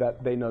sorrow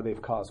that they know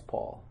they've caused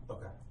Paul.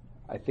 Okay.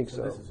 I think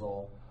so. This is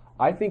all?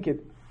 I think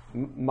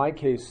my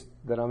case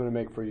that I'm going to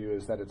make for you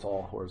is that it's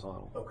all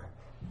horizontal. Okay.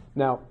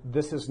 Now,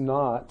 this is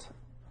not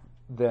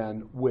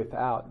then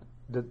without...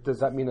 Does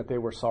that mean that they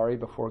were sorry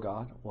before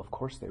God? Well, of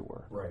course they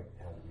were. Right.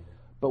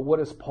 But what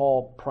is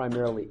Paul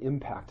primarily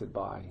impacted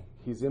by?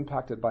 He's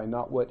impacted by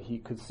not what he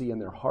could see in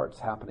their hearts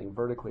happening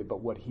vertically,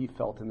 but what he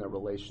felt in their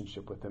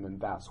relationship with him,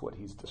 and that's what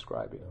he's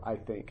describing, I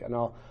think. And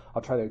I'll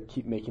try to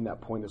keep making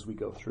that point as we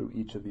go through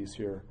each of these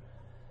here.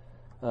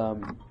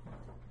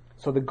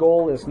 So the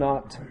goal is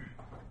not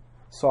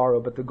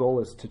sorrow, but the goal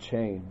is to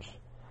change.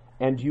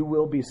 And you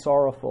will be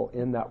sorrowful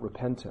in that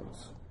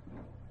repentance.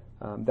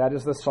 That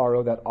is the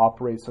sorrow that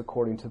operates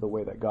according to the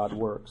way that God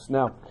works.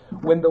 Now,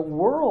 when the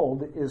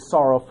world is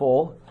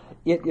sorrowful,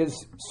 it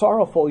is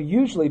sorrowful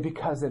usually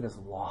because it has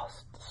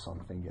lost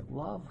something it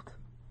loved,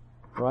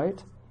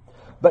 right?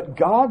 But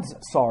God's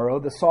sorrow,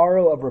 the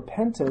sorrow of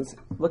repentance,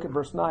 look at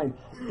verse 9,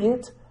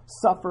 it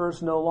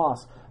suffers no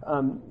loss.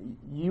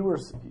 You were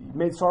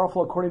made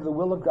sorrowful according to the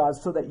will of God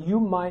so that you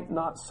might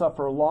not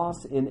suffer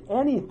loss in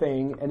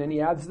anything, and then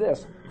he adds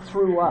this,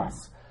 through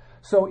us.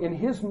 So in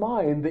his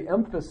mind, the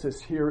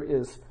emphasis here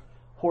is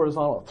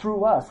horizontal.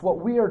 Through us, what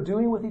we are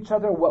doing with each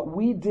other, what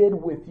we did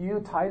with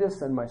you,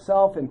 Titus and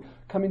myself, and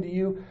coming to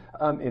you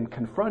and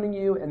confronting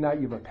you, and now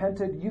you've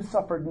repented, you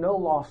suffered no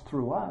loss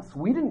through us.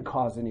 We didn't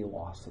cause any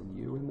loss in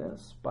you in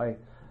this by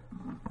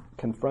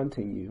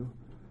confronting you.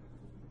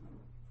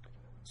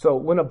 So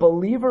when a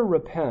believer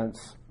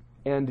repents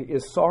and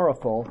is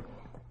sorrowful,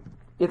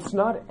 it's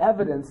not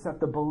evidence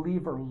that the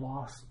believer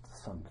lost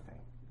something.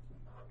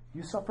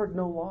 You suffered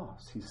no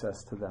loss, he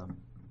says to them.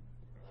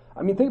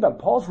 I mean, think about it.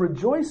 Paul's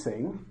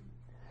rejoicing,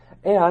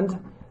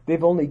 and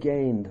they've only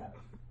gained.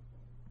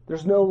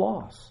 There's no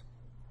loss.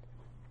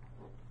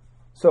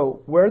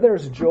 So where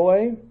there's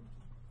joy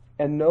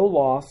and no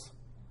loss,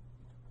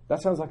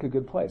 that sounds like a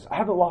good place. I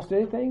haven't lost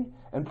anything,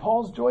 and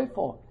Paul's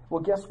joyful.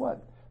 Well, guess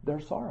what?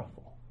 They're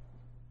sorrowful.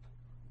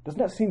 Doesn't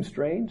that seem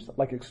strange?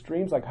 Like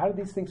extremes? Like, how do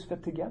these things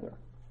fit together?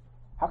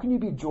 How can you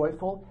be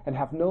joyful and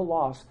have no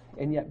loss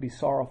and yet be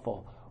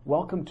sorrowful?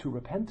 Welcome to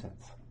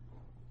repentance.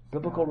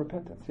 Biblical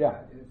repentance. Yeah.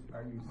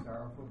 Are you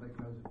sorrowful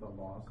because of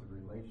the loss of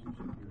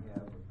relationship you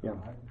have with Yeah.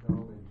 God, though,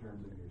 in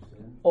terms of your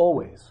sin?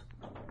 Always.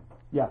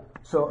 Yeah.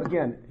 So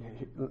again,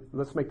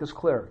 let's make this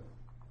clear.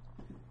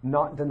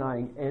 Not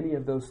denying any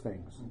of those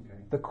things. Okay.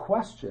 The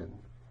question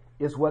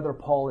is whether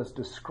Paul is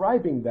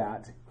describing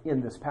that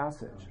in this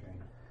passage. Okay.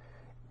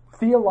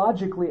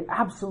 Theologically,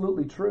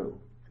 absolutely true.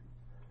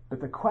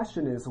 But the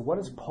question is, what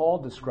is Paul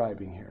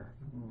describing here?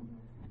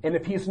 And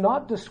if he's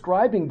not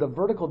describing the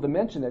vertical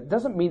dimension, it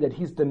doesn't mean that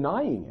he's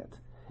denying it.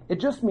 It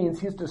just means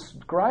he's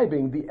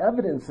describing the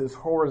evidences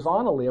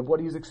horizontally of what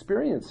he's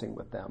experiencing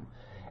with them.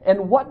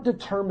 And what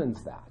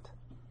determines that?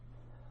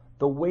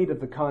 The weight of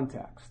the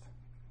context.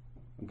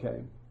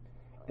 Okay?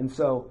 And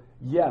so,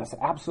 yes,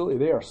 absolutely,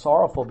 they are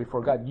sorrowful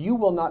before God. You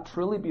will not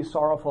truly be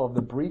sorrowful of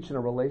the breach in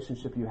a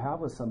relationship you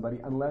have with somebody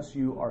unless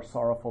you are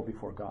sorrowful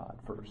before God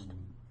first.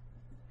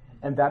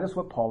 And that is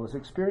what Paul is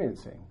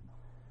experiencing,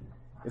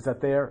 is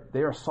that they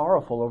are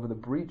sorrowful over the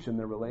breach in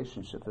their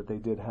relationship that they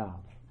did have.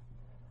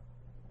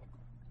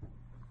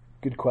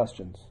 Good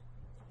questions.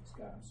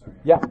 Scott, I'm sorry.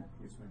 Yeah.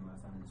 You're spending a lot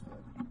of time on this,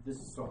 but this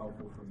is so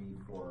helpful for me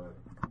for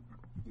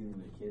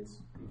dealing with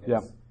kids because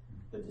Yeah.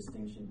 the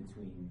distinction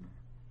between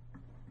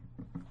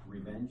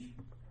revenge,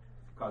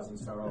 causing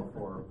sorrow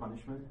for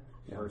punishment,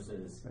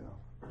 versus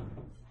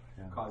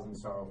causing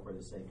sorrow for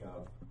the sake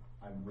of,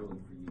 I'm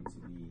willing for you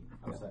to be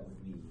upset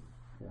with me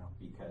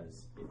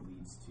because it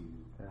leads to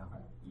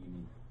you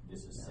need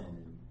this is sin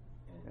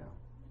and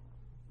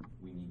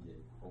we need to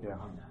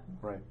overcome that.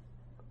 Right.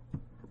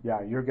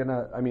 Yeah, you're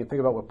gonna. I mean, think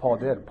about what Paul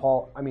did.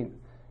 Paul. I mean,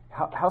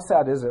 how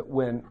sad is it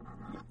when?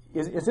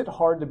 Is it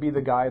hard to be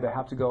the guy to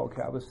have to go?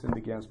 Okay, I was sinned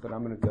against, but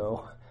I'm going to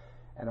go,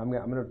 and I'm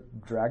going to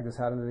drag this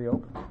out into the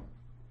open.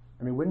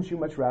 I mean, wouldn't you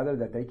much rather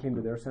that they came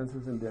to their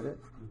senses and did it?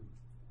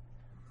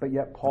 But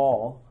yet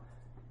Paul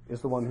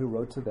is the one who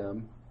wrote to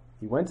them.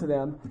 He went to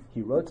them.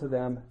 He wrote to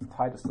them.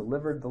 Titus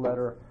delivered the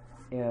letter,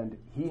 and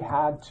he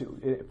had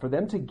to, for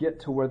them to get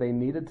to where they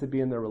needed to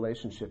be in their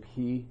relationship,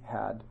 he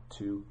had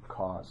to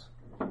cause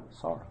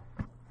sorrow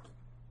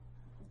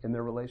in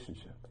their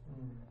relationship.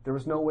 There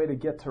was no way to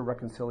get to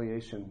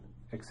reconciliation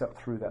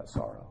except through that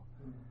sorrow.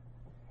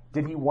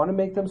 Did he want to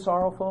make them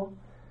sorrowful?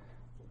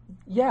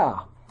 Yeah.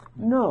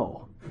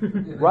 No.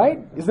 Right?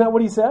 Isn't that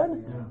what he said?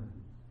 Yeah.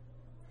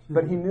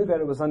 But he knew that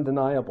it was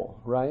undeniable,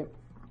 right?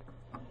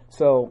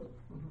 So,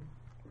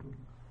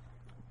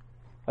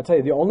 I tell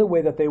you, the only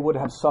way that they would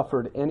have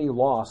suffered any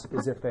loss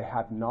is if they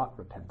had not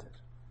repented.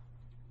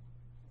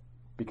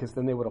 Because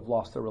then they would have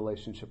lost their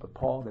relationship with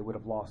Paul. They would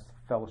have lost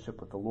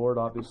fellowship with the Lord,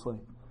 obviously.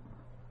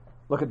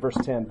 Look at verse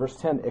 10. Verse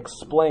 10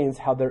 explains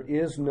how there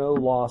is no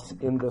loss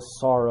in the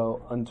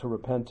sorrow unto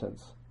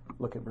repentance.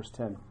 Look at verse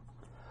 10.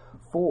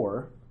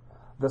 For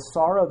the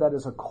sorrow that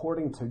is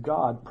according to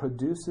God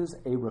produces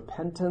a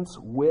repentance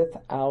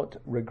without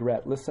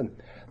regret. Listen,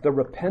 the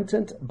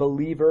repentant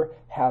believer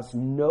has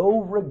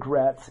no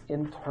regrets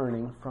in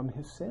turning from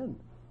his sin.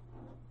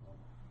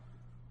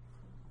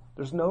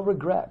 There's no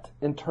regret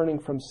in turning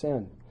from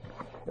sin.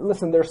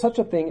 Listen, there's such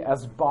a thing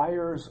as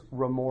buyer's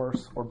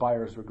remorse or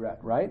buyer's regret,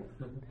 right?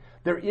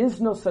 There is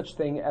no such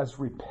thing as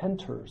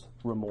repenter's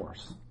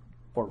remorse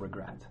or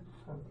regret.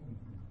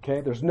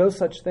 Okay? There's no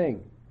such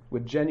thing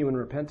with genuine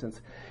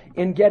repentance.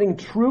 In getting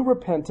true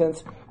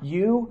repentance,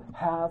 you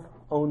have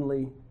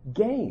only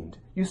gained.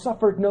 You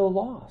suffered no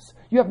loss.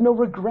 You have no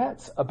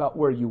regrets about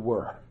where you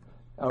were,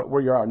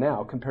 where you are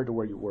now compared to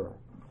where you were,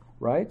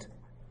 right?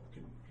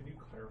 Can you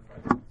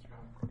clarify that,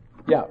 Scott?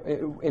 Yeah,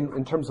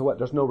 in terms of what?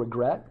 There's no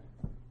regret?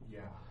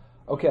 Yeah.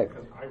 Okay.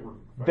 Because I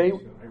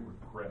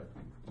regret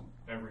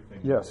everything.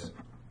 Yes.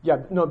 Yeah,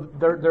 no,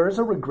 there is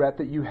a regret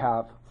that you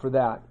have for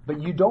that, but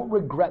you don't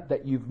regret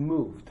that you've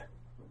moved.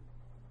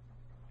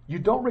 You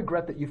don't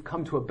regret that you've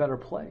come to a better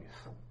place.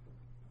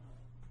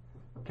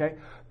 Okay?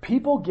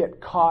 People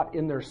get caught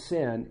in their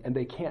sin and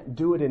they can't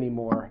do it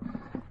anymore,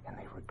 and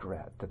they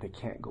regret that they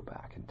can't go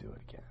back and do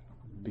it again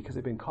because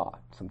they've been caught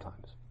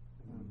sometimes.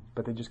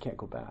 But they just can't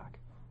go back.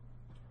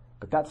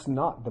 But that's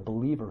not the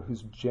believer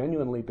who's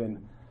genuinely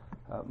been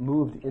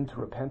moved into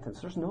repentance.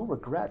 There's no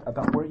regret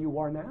about where you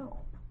are now.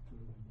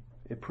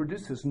 It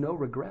produces no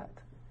regret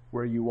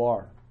where you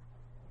are.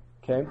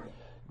 Okay?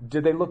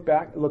 Did they look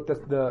back?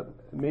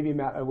 Maybe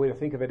a way to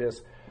think of it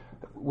is,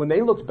 when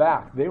they looked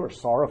back, they were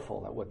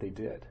sorrowful at what they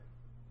did.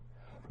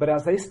 But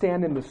as they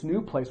stand in this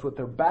new place with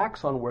their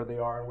backs on where they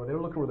are and where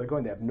they're looking where they're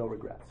going, they have no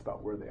regrets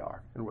about where they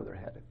are and where they're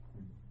headed.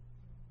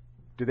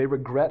 Do they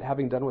regret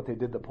having done what they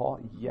did to Paul?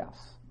 Yes.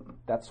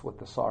 That's what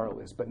the sorrow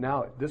is. But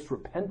now this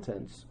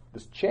repentance,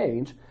 this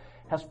change,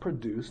 has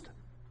produced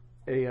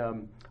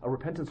a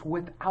repentance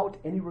without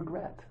any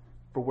regret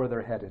for where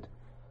they're headed.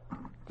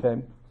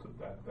 Okay? So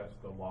that's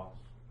the loss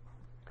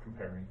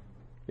comparing.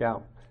 Yeah.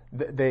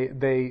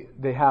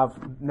 They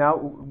have, now,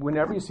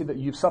 whenever you see that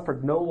you've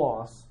suffered no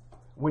loss,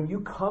 when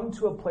you come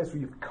to a place where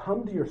you've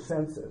come to your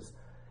senses,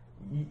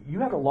 you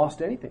haven't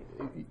lost anything.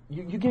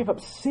 You gave up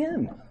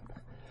sin.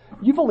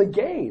 You've only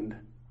gained.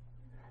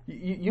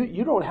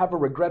 You don't have a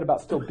regret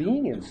about still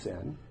being in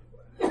sin.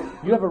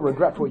 You have a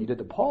regret for what you did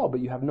to Paul,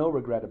 but you have no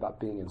regret about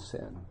being in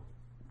sin,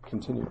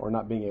 continue, or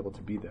not being able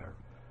to be there.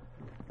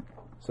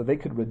 So they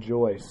could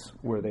rejoice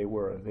where they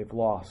were. They've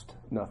lost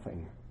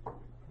nothing.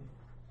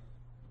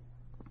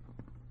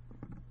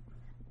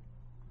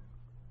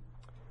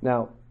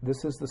 Now,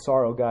 this is the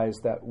sorrow, guys,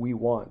 that we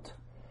want.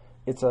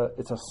 It's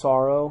a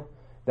sorrow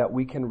that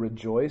we can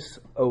rejoice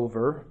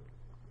over.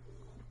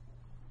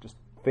 Just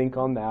think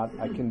on that.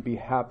 I can be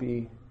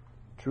happy,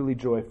 truly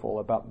joyful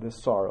about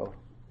this sorrow.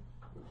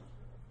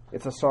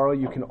 It's a sorrow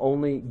you can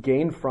only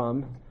gain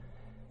from,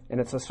 and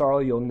it's a sorrow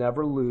you'll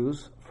never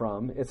lose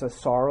from. It's a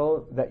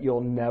sorrow that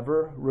you'll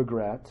never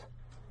regret.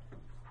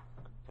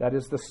 That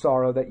is the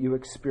sorrow that you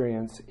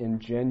experience in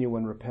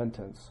genuine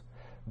repentance.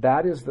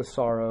 That is the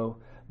sorrow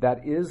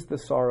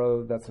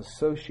that's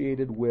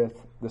associated with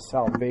the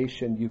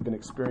salvation you've been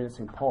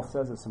experiencing. Paul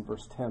says this in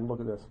verse 10.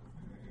 Look at this.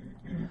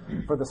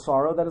 For the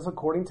sorrow that is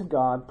according to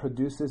God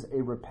produces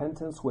a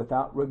repentance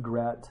without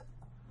regret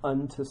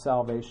unto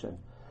salvation.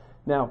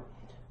 Now,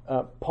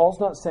 Paul's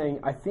not saying,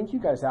 I think you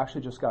guys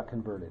actually just got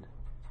converted.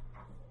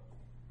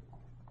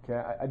 Okay,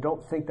 I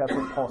don't think that's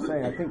what Paul's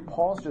saying. I think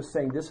Paul's just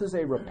saying this is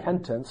a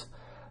repentance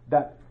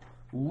that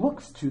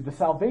looks to the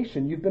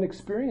salvation you've been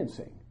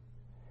experiencing.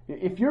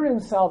 If you're in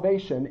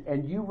salvation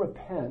and you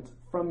repent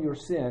from your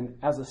sin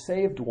as a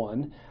saved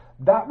one,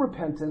 that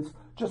repentance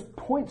just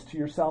points to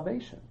your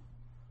salvation.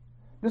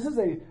 This is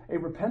a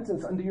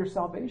repentance unto your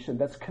salvation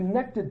that's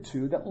connected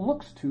to, that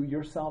looks to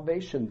your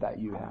salvation that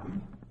you have.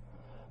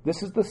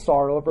 This is the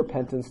sorrow of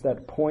repentance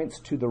that points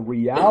to the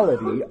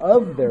reality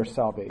of their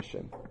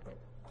salvation.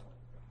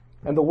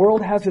 And the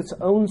world has its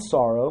own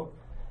sorrow,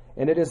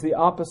 and it is the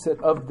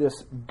opposite of this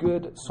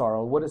good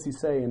sorrow. What does he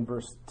say in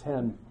verse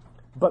 10?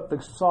 But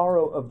the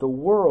sorrow of the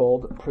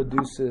world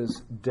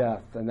produces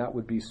death, and that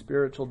would be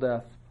spiritual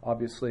death,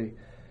 obviously,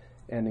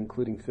 and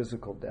including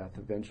physical death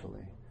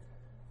eventually.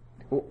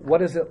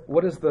 What is it?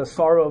 What is the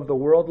sorrow of the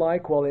world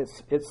like? Well,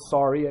 it's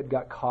sorry it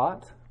got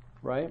caught,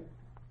 right?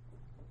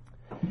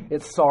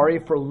 It's sorry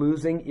for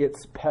losing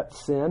its pet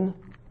sin.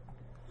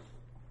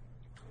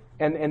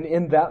 And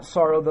in that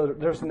sorrow,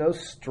 there's no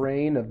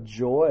strain of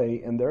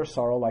joy in their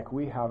sorrow like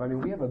we have. I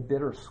mean, we have a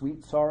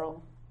bittersweet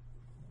sorrow.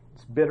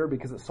 It's bitter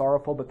because it's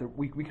sorrowful, but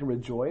we can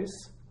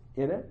rejoice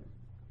in it.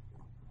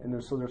 And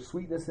there's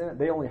sweetness in it.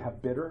 They only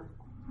have bitter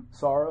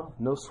sorrow,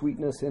 no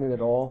sweetness in it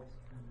at all.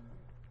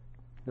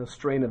 No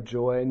strain of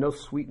joy, no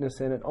sweetness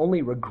in it.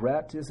 Only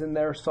regret is in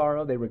their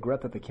sorrow. They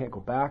regret that they can't go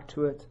back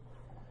to it.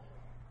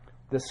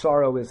 This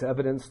sorrow is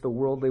evidence the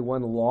worldly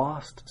one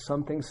lost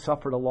something,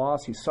 suffered a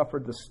loss. He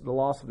suffered the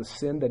loss of the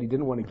sin that he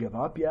didn't want to give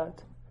up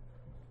yet.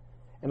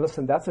 And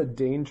listen, that's a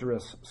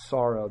dangerous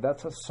sorrow.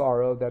 That's a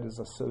sorrow that is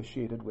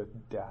associated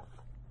with death.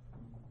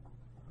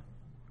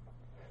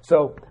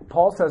 So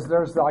Paul says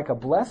there's like a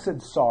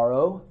blessed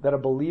sorrow that a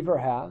believer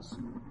has.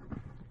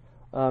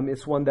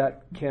 It's one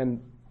that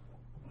can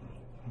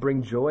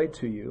bring joy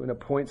to you, and it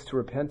points to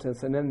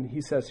repentance. And then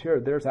he says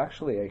here, there's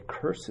actually a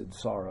cursed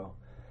sorrow.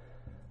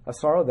 A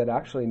sorrow that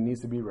actually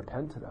needs to be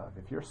repented of.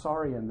 If you're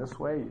sorry in this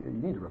way, you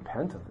need to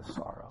repent of this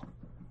sorrow.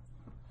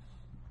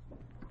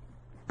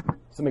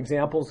 Some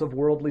examples of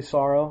worldly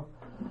sorrow.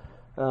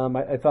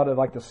 I thought of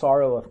like the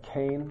sorrow of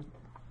Cain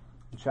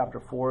in chapter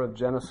 4 of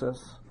Genesis.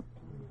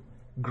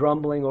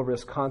 Grumbling over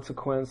his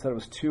consequence, that it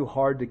was too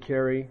hard to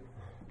carry.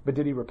 But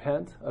did he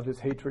repent of his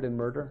hatred and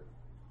murder?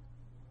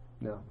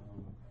 No.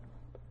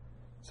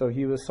 So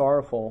he was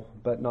sorrowful,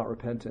 but not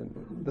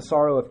repentant. The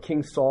sorrow of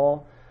King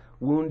Saul,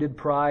 wounded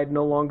pride.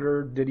 No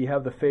longer did he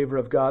have the favor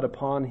of God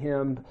upon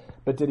him,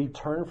 but did he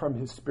turn from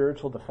his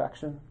spiritual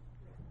defection?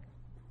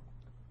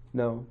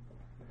 No.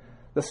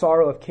 The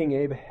sorrow of King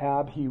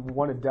Ahab, he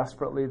wanted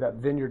desperately that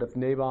vineyard of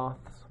Naboth,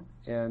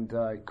 and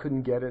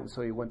couldn't get it, and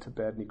so he went to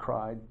bed and he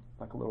cried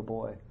like a little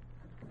boy.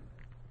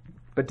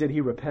 But did he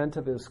repent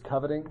of his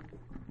coveting?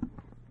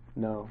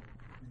 No.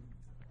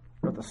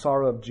 But the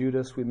sorrow of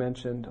Judas, we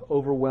mentioned,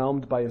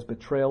 overwhelmed by his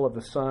betrayal of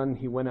the Son,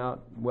 he went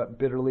out, wept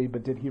bitterly,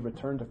 but did he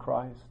return to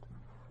Christ?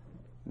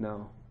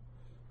 No.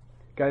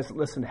 Guys,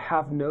 listen,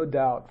 have no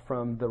doubt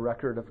from the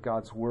record of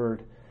God's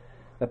Word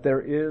that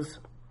there is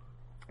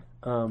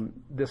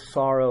this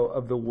sorrow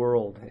of the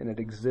world, and it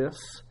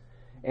exists,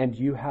 and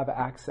you have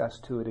access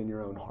to it in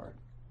your own heart.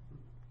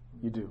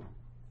 You do.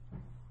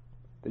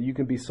 That you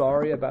can be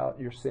sorry about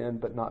your sin,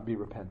 but not be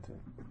repentant.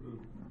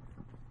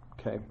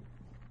 Okay?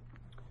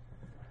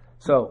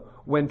 So,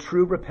 when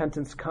true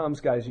repentance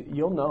comes, guys,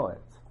 you'll know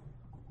it.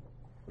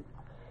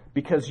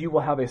 Because you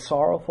will have a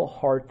sorrowful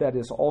heart that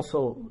is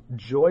also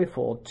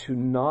joyful to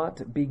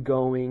not be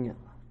going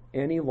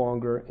any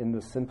longer in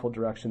the sinful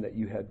direction that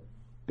you had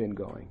been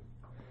going.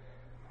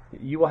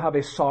 You will have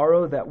a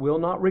sorrow that will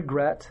not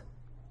regret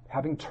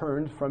having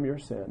turned from your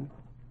sin.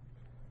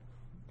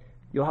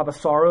 You'll have a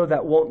sorrow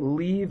that won't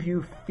leave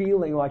you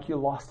feeling like you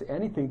lost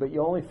anything, but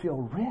you only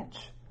feel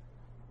rich.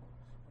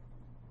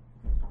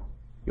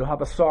 You'll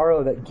have a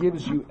sorrow that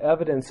gives you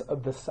evidence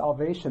of the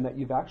salvation that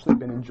you've actually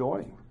been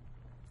enjoying.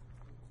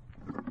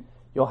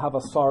 You'll have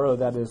a sorrow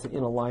that is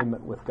in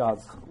alignment with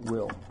God's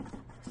will.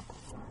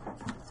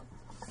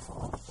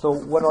 So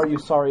what are you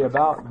sorry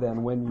about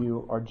then when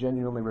you are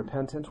genuinely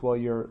repentant? Well,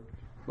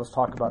 let's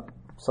talk about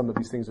some of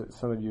these things that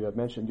some of you have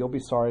mentioned. You'll be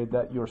sorry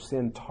that your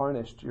sin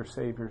tarnished your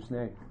Savior's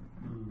name.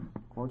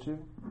 Won't you?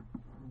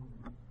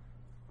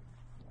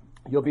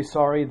 You'll be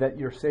sorry that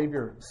your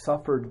Savior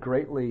suffered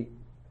greatly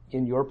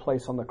in your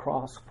place on the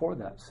cross for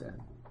that sin.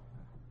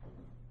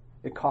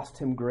 It cost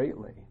him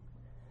greatly.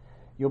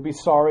 You'll be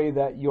sorry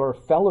that your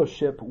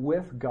fellowship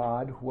with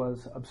God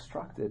was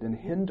obstructed and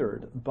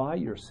hindered by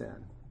your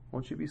sin.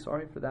 Won't you be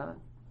sorry for that?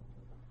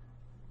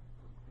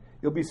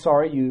 You'll be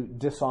sorry you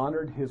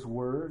dishonored his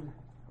word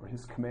or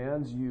his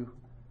commands. You,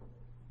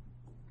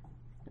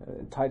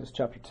 in Titus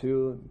chapter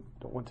 2,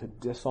 don't want to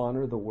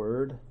dishonor the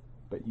word,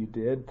 but you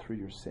did through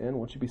your sin.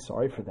 Won't you be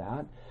sorry for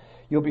that?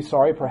 You'll be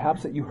sorry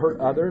perhaps that you hurt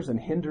others and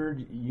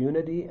hindered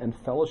unity and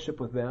fellowship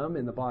with them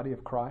in the body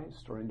of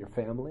Christ or in your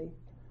family.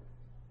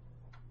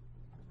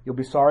 You'll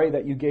be sorry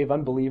that you gave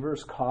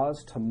unbelievers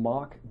cause to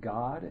mock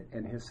God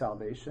and his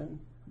salvation.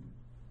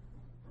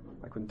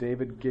 Like when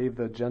David gave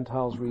the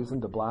Gentiles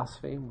reason to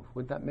blaspheme,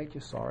 would that make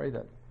you sorry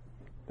that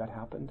that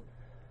happened?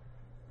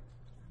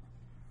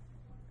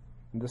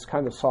 And this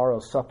kind of sorrow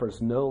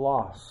suffers no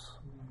loss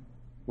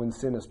when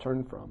sin is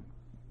turned from.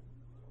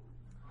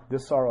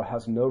 This sorrow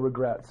has no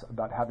regrets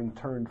about having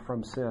turned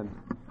from sin.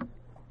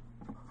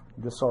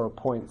 This sorrow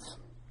points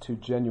to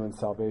genuine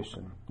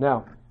salvation.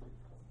 Now,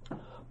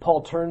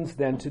 Paul turns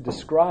then to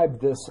describe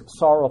this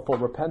sorrowful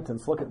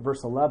repentance. Look at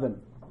verse 11.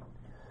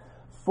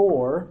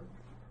 For,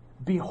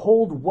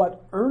 behold,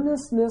 what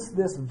earnestness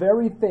this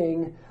very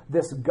thing,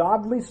 this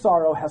godly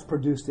sorrow has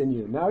produced in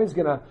you. Now he's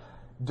going to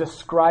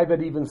describe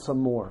it even some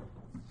more.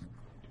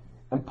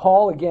 And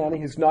Paul, again,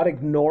 he's not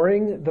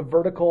ignoring the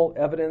vertical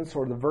evidence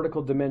or the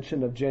vertical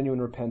dimension of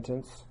genuine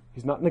repentance.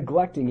 He's not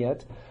neglecting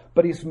it,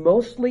 but he's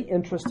mostly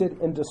interested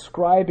in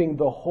describing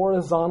the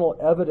horizontal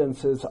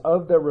evidences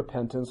of their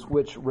repentance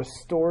which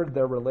restored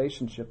their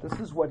relationship. This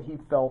is what he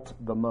felt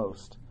the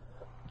most.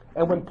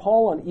 And when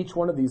Paul on each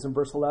one of these in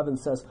verse 11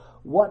 says,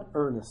 what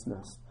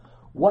earnestness,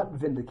 what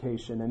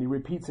vindication, and he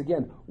repeats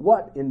again,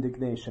 what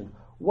indignation,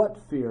 what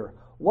fear,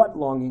 what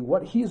longing,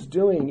 what he's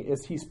doing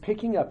is he's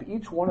picking up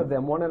each one of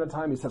them one at a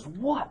time. He says,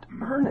 what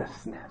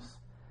earnestness?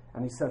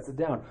 And he sets it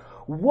down.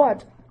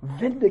 What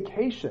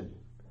vindication?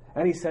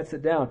 And he sets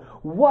it down.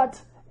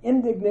 What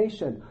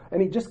indignation?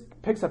 And he just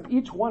picks up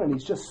each one and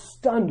he's just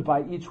stunned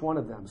by each one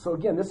of them. So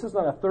again, this is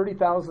not a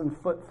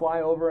 30,000-foot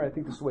flyover. I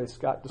think this is the way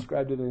Scott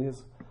described it in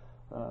his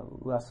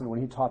lesson when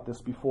he taught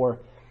this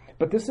before.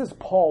 But this is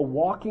Paul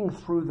walking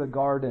through the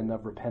garden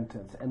of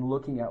repentance and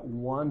looking at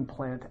one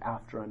plant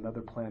after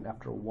another plant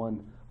after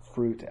one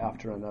fruit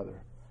after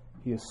another.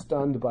 He is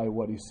stunned by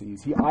what he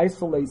sees. He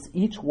isolates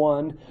each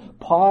one,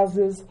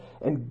 pauses,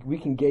 and we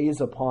can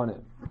gaze upon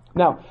it.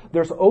 Now,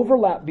 there's a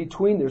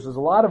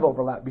lot of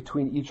overlap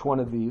between each one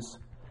of these.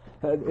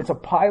 It's a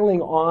piling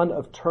on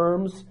of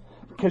terms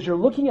because you're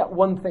looking at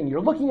one thing.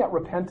 You're looking at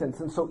repentance,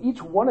 and so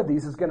each one of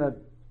these is going to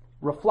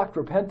reflect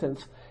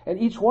repentance, and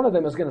each one of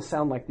them is going to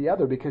sound like the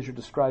other because you're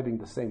describing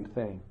the same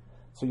thing.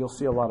 So you'll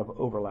see a lot of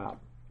overlap.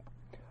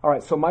 All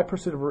right, so my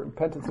pursuit of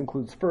repentance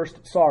includes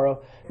first,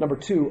 sorrow. Number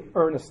 2,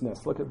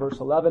 earnestness. Look at verse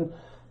 11.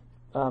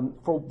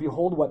 For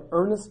behold, what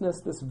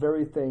earnestness this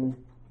very thing,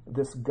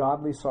 this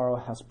godly sorrow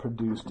has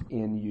produced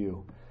in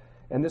you.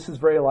 And this is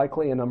very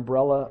likely an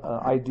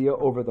umbrella idea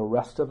over the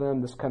rest of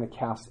them. This kind of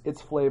casts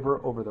its flavor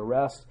over the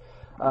rest.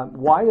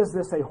 Why is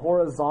this a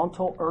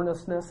horizontal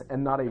earnestness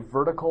and not a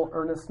vertical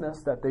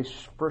earnestness that they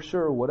for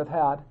sure would have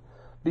had?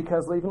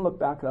 Because even look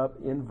back up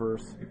in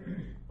verse,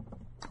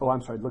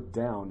 look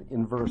down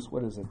in verse,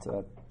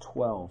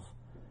 12.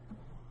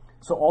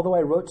 So although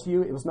I wrote to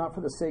you, it was not for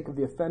the sake of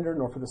the offender,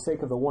 nor for the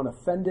sake of the one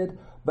offended,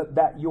 but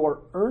that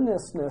your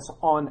earnestness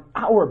on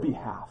our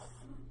behalf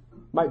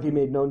might be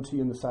made known to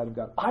you in the sight of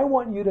God. I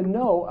want you to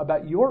know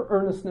about your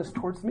earnestness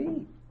towards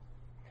me.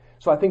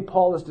 So I think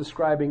Paul is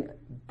describing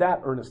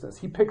that earnestness.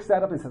 He picks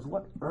that up and says,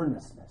 what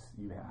earnestness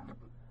you have,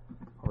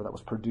 or that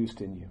was produced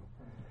in you.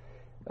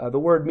 The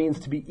word means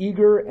to be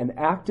eager and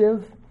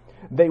active.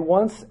 They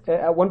once,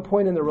 at one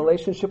point in the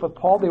relationship with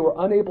Paul, they were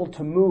unable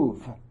to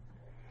move.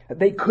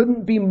 They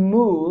couldn't be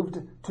moved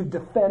to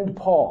defend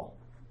Paul.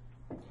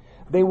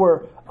 They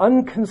were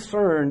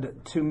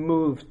unconcerned to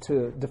move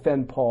to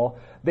defend Paul.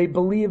 They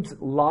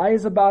believed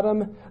lies about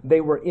him.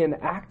 They were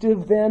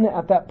inactive then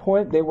at that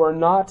point. They were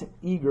not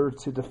eager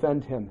to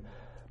defend him.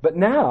 But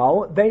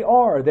now they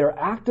are. They're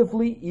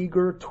actively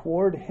eager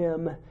toward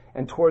him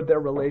and toward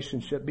their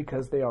relationship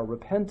because they are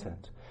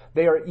repentant.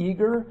 They are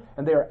eager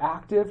and they are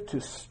active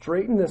to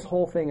straighten this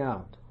whole thing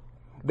out.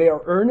 They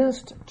are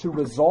earnest to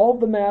resolve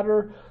the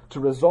matter, to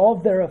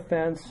resolve their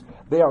offense.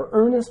 They are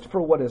earnest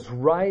for what is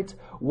right.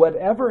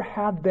 Whatever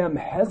had them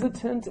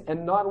hesitant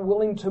and not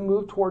willing to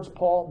move towards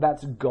Paul,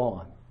 that's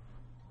gone.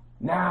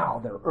 Now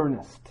they're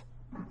earnest.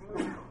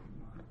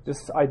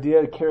 This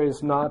idea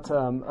carries not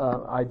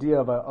idea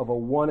of a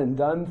one and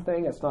done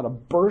thing. It's not a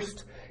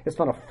burst. It's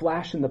not a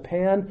flash in the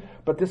pan.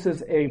 But this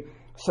is a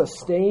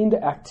sustained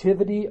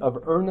activity of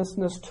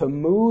earnestness to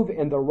move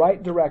in the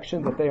right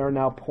direction that they are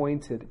now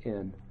pointed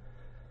in.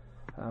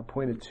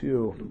 Pointed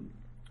to.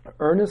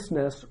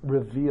 Earnestness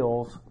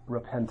reveals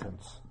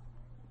repentance.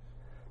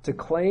 To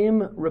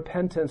claim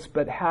repentance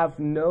but have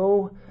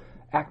no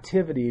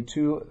activity,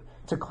 to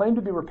claim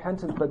to be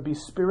repentant but be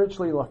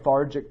spiritually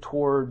lethargic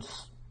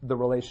towards the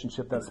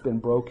relationship that's been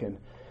broken,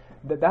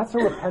 that's a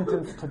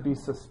repentance to be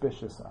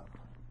suspicious of,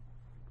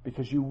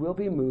 because you will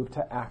be moved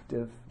to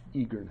active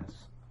eagerness.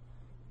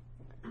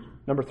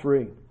 Number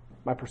 3,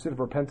 my pursuit of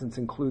repentance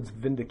includes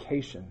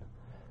vindication.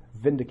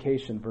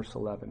 Vindication, verse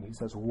 11. He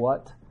says,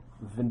 what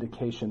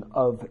vindication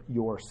of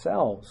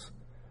yourselves?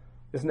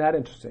 Isn't that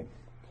interesting?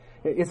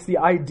 It's the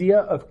idea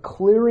of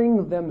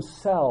clearing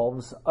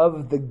themselves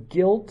of the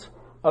guilt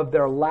of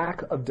their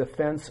lack of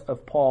defense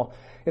of Paul.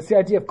 It's the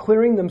idea of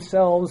clearing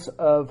themselves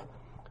of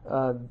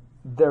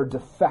their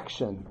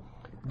defection.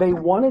 They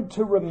wanted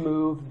to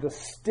remove the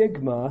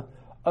stigma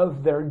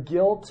of their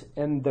guilt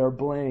and their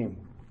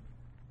blame.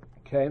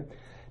 Okay?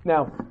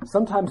 Now,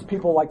 sometimes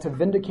people like to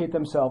vindicate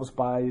themselves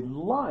by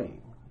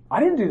lying. I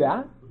didn't do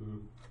that.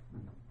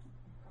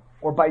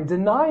 Or by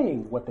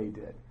denying what they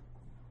did.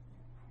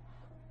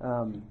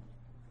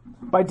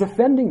 By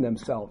defending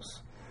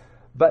themselves.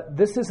 But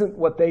this isn't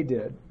what they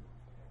did.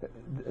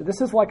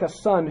 This is like a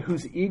son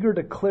who's eager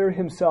to clear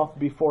himself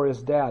before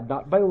his dad,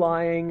 not by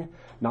lying,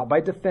 not by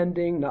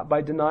defending, not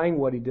by denying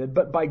what he did,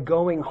 but by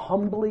going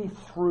humbly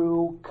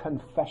through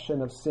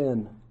confession of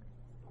sin.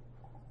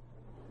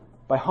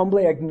 By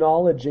humbly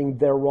acknowledging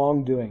their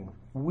wrongdoing.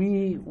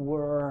 We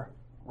were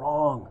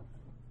wrong.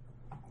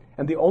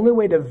 And the only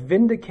way to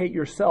vindicate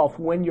yourself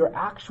when you're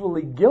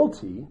actually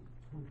guilty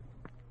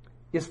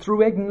is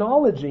through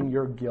acknowledging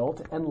your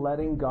guilt and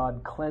letting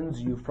God cleanse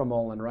you from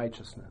all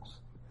unrighteousness.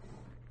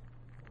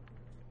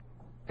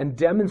 And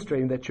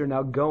demonstrating that you're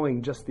now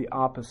going just the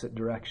opposite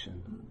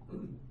direction.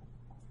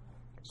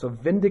 So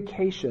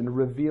vindication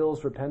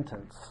reveals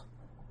repentance.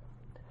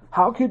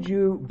 How could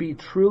you be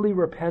truly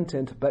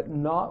repentant but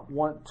not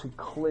want to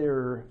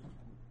clear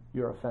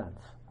your offense?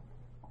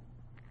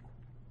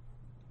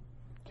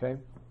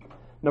 Okay?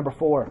 Number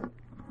 4,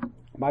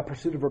 my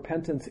pursuit of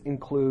repentance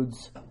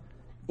includes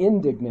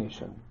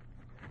indignation.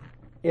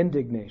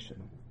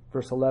 Indignation.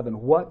 Verse 11.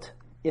 What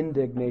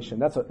indignation?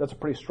 That's a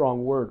pretty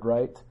strong word,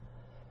 right?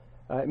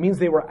 It means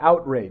they were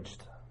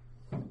outraged.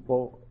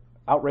 Well,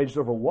 outraged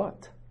over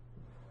what?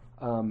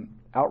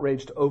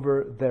 Outraged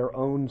over their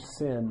own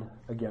sin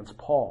against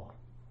Paul.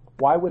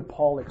 Why would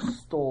Paul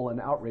extol an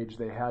outrage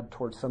they had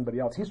towards somebody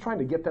else? He's trying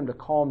to get them to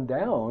calm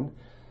down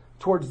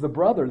towards the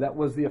brother that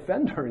was the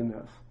offender in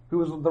this, who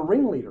was the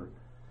ringleader.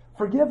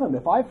 Forgive him.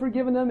 If I've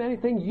forgiven them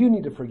anything, you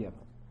need to forgive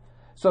him.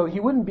 So he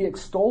wouldn't be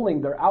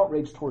extolling their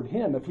outrage toward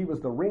him if he was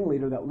the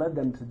ringleader that led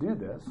them to do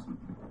this.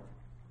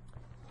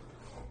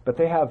 But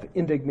they have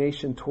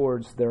indignation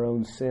towards their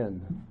own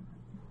sin.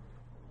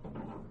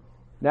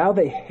 Now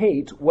they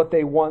hate what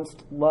they once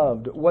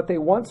loved, what they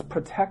once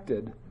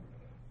protected,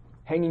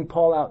 hanging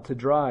Paul out to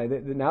dry.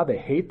 Now they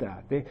hate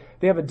that.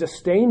 They have a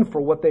disdain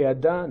for what they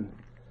had done.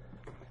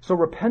 So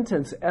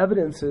repentance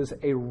evidences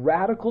a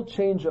radical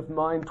change of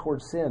mind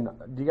towards sin.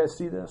 Do you guys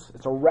see this?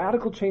 It's a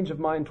radical change of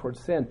mind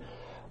towards sin.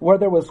 Where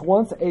there was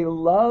once a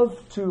love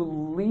to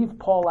leave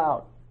Paul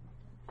out,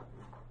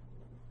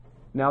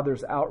 now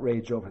there's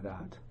outrage over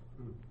that.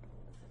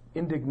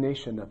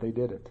 Indignation that they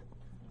did it.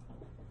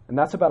 And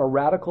that's about as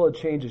radical a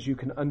change as you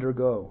can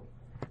undergo.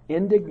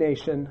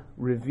 Indignation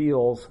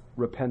reveals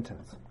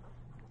repentance.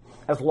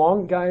 As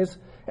long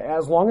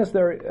as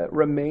there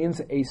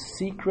remains a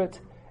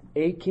secret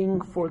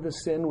aching for the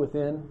sin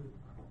within,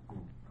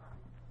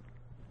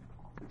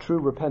 true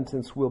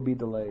repentance will be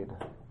delayed.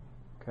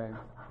 Okay?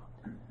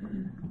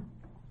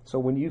 So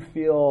when you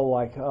feel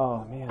like,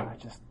 oh man, I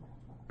just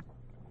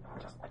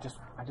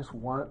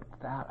want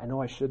that. I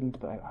know I shouldn't,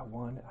 but I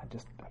want it. I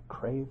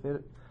crave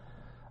it.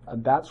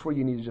 And that's where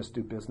you need to just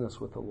do business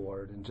with the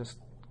Lord and just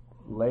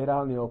lay it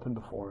out in the open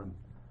before Him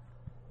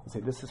and say,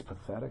 this is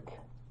pathetic.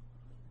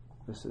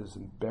 This is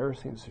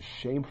embarrassing. This is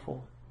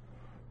shameful.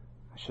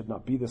 I should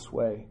not be this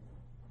way.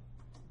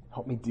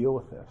 Help me deal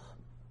with this.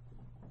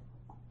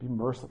 Be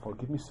merciful.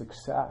 Give me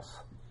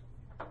success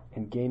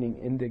in gaining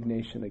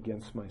indignation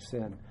against my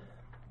sin.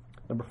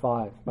 Number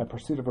 5, my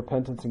pursuit of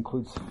repentance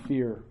includes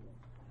fear.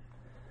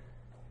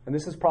 And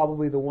this is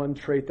probably the one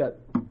trait that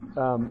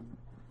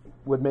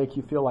would make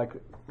you feel like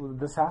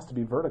this has to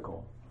be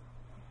vertical.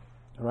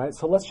 All right,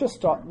 so let's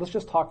just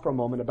talk for a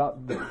moment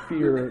about the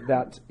fear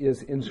that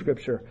is in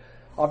Scripture.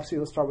 Obviously,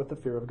 let's start with the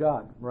fear of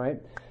God, right?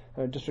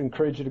 Just to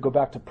encourage you to go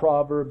back to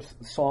Proverbs,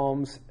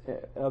 Psalms,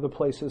 other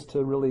places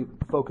to really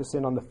focus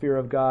in on the fear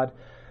of God.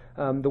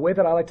 The way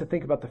that I like to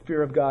think about the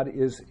fear of God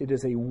is it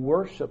is a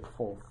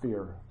worshipful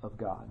fear of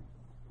God.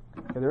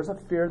 Okay, there's a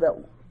fear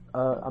that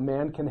a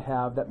man can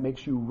have that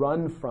makes you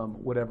run from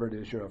whatever it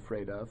is you're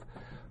afraid of.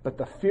 But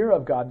the fear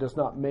of God does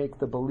not make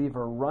the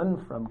believer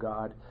run from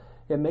God.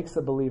 It makes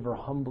the believer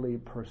humbly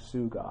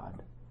pursue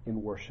God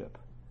in worship.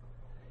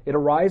 It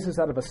arises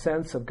out of a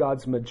sense of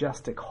God's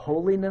majestic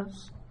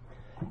holiness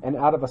and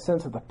out of a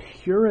sense of the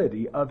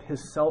purity of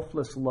his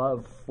selfless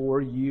love for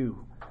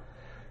you.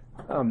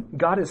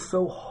 God is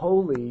so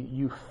holy,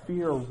 you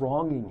fear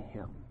wronging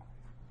him.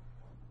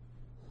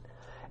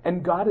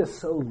 And God is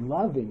so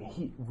loving.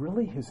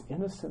 His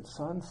innocent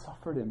son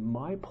suffered in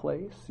my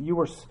place.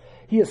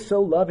 He is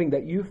so loving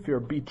that you fear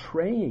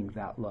betraying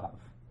that love.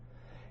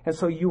 And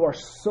so you are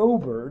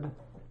sobered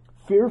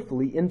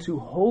fearfully into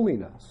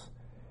holiness.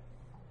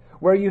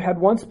 Where you had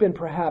once been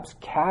perhaps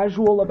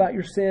casual about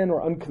your sin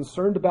or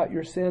unconcerned about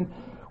your sin,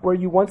 where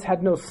you once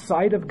had no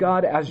sight of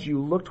God as you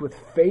looked with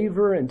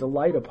favor and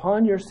delight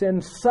upon your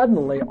sin,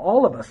 suddenly,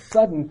 all of a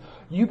sudden,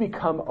 you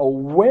become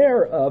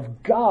aware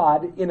of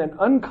God in an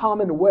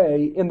uncommon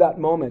way in that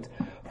moment.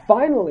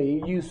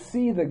 Finally, you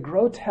see the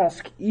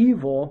grotesque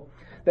evil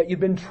that you've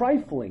been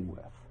trifling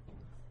with.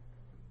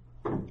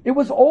 It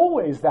was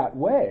always that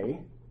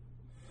way,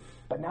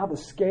 but now the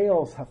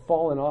scales have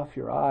fallen off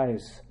your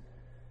eyes.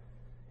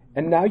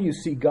 And now you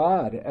see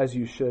God as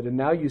you should, and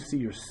now you see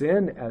your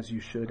sin as you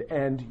should,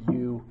 and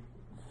you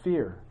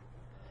fear.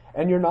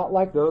 And you're not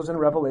like those in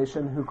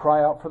Revelation who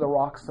cry out for the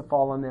rocks to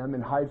fall on them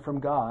and hide from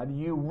God.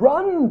 You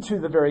run to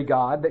the very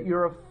God that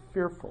you're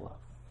fearful of.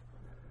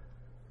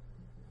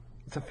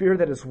 It's a fear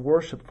that is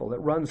worshipful. It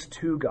runs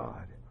to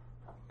God.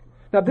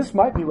 Now, this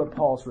might be what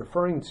Paul's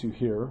referring to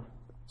here.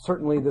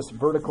 Certainly this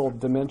vertical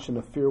dimension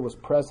of fear was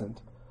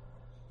present.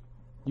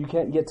 You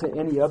can't get to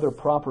any other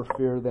proper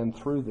fear than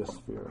through this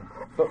fear.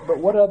 But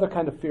what other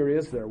kind of fear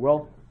is there?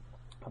 Well,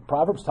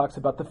 Proverbs talks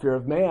about the fear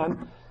of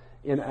man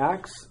in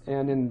Acts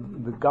and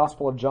in the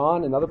Gospel of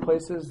John and other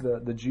places.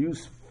 The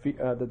Jews,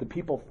 the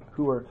people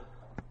who were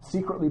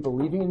secretly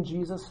believing in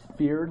Jesus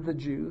feared the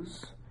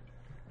Jews.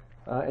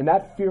 And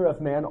that fear of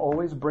man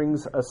always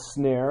brings a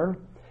snare.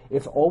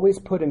 It's always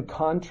put in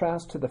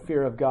contrast to the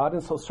fear of God.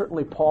 And so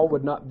certainly Paul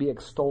would not be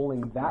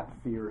extolling that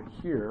fear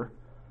here.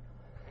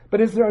 But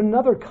is there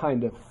another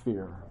kind of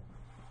fear?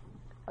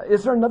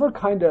 Is there another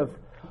kind of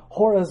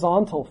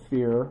horizontal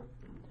fear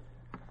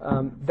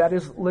that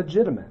is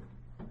legitimate?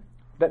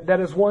 That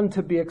is one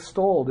to be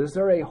extolled? Is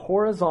there a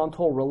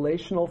horizontal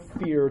relational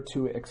fear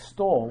to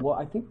extol? Well,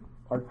 I think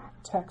our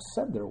text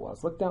said there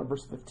was. Look down at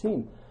verse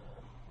 15.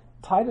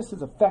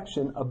 Titus's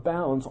affection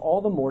abounds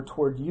all the more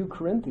toward you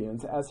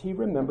Corinthians as he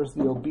remembers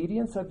the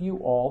obedience of you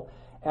all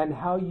and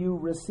how you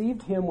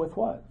received him with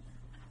what?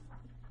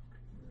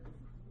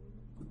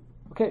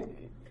 Okay,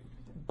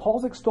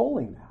 Paul's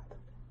extolling that.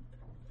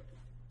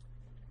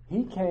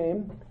 He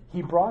came,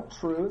 he brought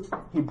truth,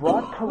 he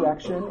brought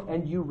correction,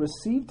 and you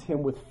received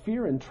him with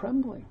fear and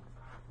trembling.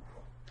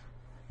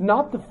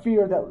 Not the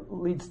fear that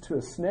leads to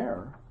a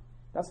snare.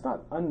 That's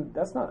not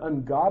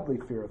ungodly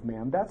fear of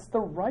man. That's the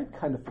right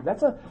kind of fear.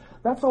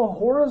 That's a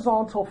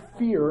horizontal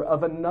fear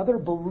of another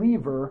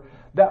believer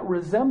that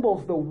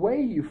resembles the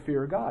way you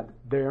fear God.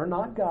 They're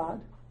not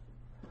God,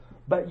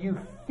 but you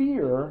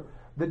fear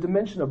the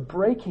dimension of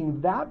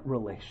breaking that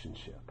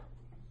relationship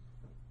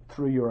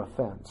through your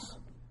offense.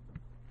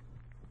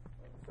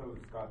 So,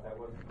 Scott, that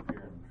wasn't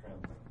fear and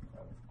trembling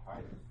of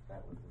Titus.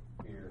 That was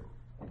the fear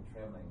and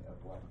trembling of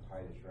what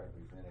Titus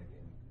represented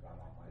in God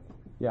Almighty.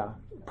 Yeah,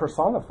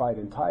 personified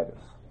in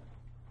Titus.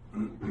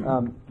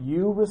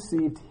 You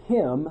received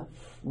him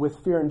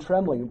with fear and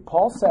trembling.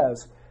 Paul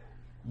says,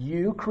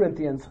 you,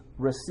 Corinthians,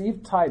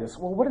 received Titus.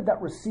 Well, what did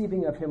that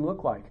receiving of him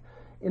look like?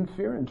 In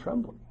fear and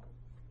trembling.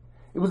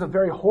 It was a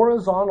very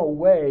horizontal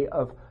way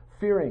of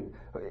fearing.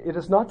 It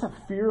is not to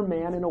fear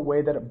man in a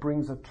way that it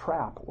brings a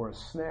trap or a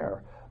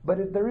snare,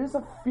 but there is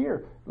a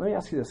fear. Let me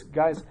ask you this,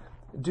 guys.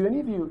 Do any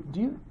of you, do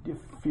you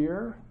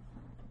fear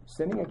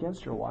sinning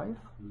against your wife?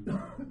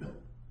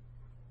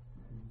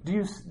 Do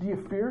you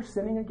fear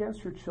sinning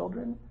against your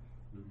children?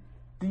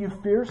 Do you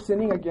fear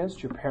sinning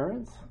against your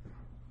parents?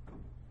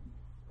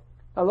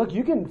 Now look,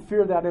 you can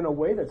fear that in a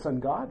way that's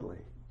ungodly.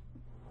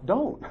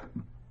 Don't.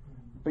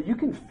 But you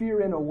can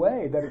fear in a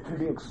way that it can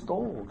be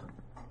extolled.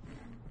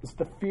 It's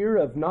the fear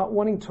of not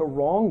wanting to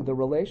wrong the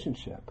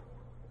relationship.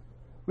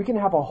 We can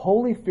have a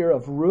holy fear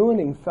of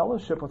ruining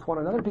fellowship with one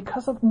another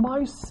because of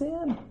my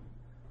sin.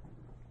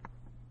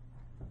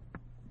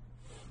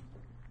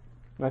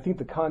 And I think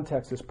the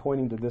context is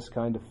pointing to this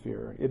kind of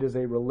fear. It is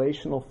a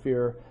relational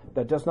fear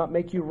that does not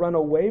make you run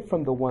away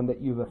from the one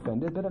that you've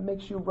offended, but it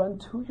makes you run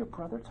to your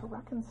brother to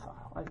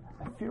reconcile.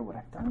 I fear what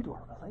I've done to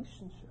our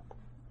relationship.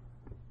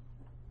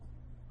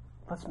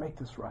 Let's make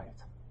this right.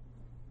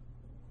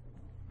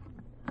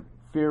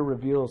 Fear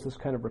reveals this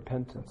kind of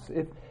repentance.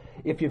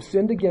 If you've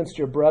sinned against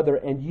your brother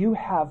and you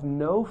have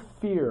no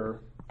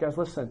fear, guys,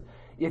 listen,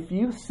 if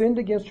you've sinned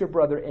against your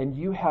brother and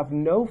you have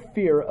no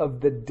fear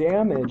of the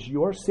damage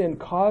your sin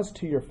caused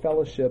to your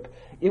fellowship,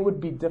 it would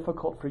be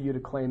difficult for you to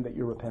claim that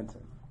you're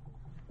repentant.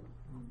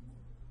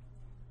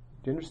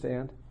 Do you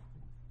understand?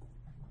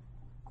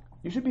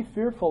 You should be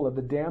fearful of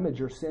the damage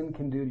your sin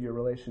can do to your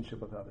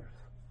relationship with others.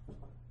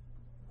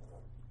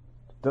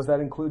 Does that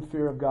include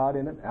fear of God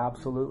in it?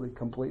 Absolutely,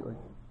 completely.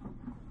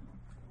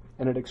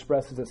 And it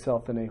expresses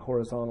itself in a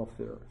horizontal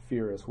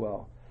fear as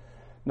well.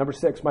 Number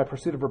 6, my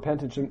pursuit of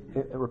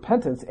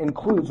repentance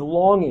includes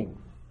longing.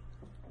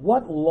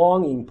 What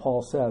longing,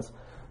 Paul says?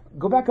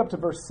 Go back up to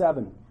verse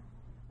 7.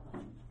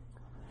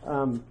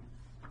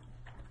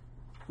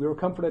 We were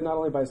comforted not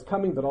only by his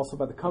coming, but also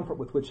by the comfort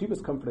with which he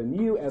was comforted in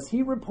you, as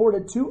he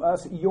reported to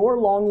us your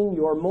longing,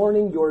 your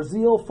mourning, your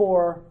zeal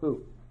for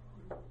who?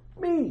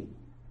 Me.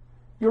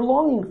 You're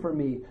longing for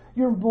me.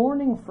 You're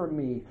mourning for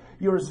me.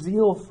 Your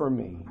zeal for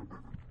me.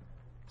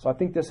 So I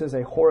think this is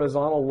a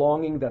horizontal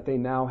longing that they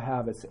now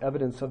have. It's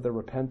evidence of their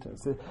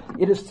repentance.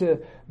 It is to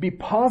be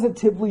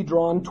positively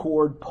drawn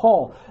toward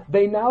Paul.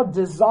 They now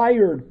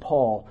desired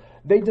Paul.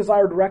 They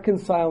desired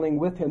reconciling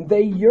with him.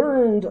 They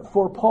yearned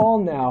for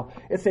Paul now.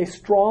 It's a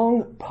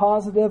strong,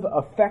 positive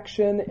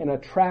affection and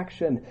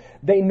attraction.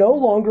 They no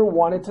longer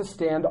wanted to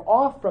stand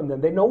off from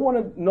them. They no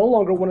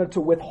longer wanted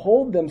to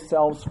withhold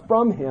themselves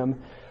from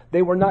him.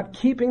 They were not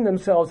keeping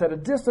themselves at a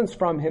distance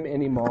from him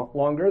any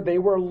longer. They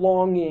were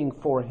longing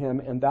for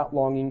him, and that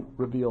longing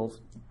reveals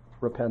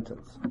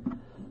repentance.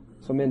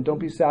 So men,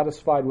 don't be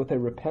satisfied with a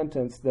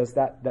repentance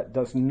that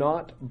does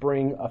not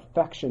bring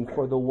affection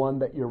for the one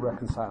that you're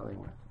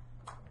reconciling with.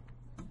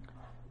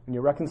 When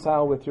you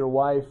reconcile with your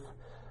wife,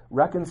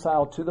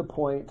 reconcile to the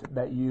point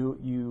that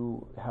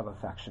you have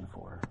affection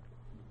for her.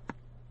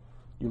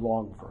 You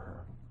long for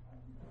her.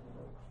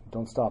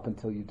 Don't stop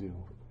until you do.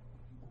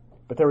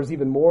 But there was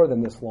even more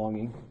than this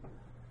longing.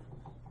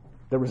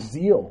 There was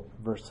zeal,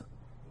 verse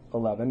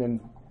 11. And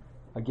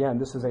again,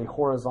 this is a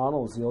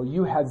horizontal zeal.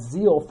 You had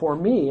zeal for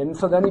me. And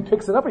so then he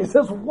picks it up and he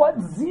says, what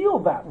zeal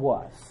that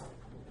was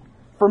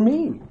for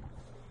me.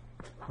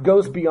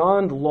 Goes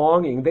beyond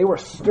longing. They were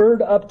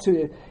stirred up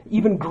to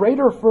even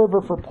greater fervor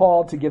for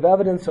Paul to give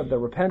evidence of their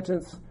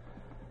repentance.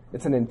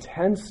 It's an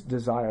intense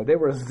desire. They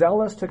were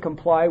zealous to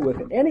comply with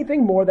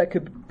anything more that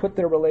could put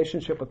their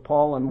relationship with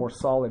Paul on more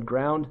solid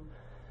ground.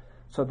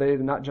 So they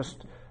did not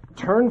just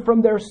turn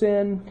from their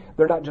sin.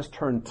 They're not just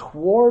turned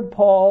toward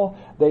Paul.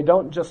 They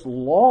don't just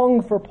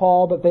long for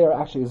Paul, but they are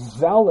actually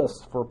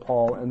zealous for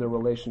Paul and their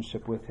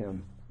relationship with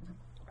him.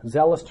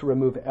 Zealous to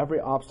remove every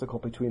obstacle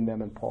between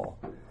them and Paul.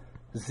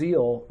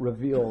 Zeal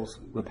reveals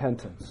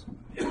repentance.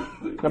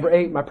 Number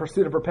 8, my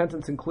pursuit of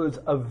repentance includes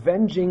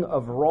avenging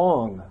of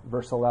wrong,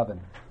 verse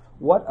 11.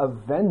 What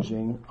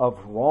avenging of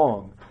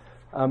wrong?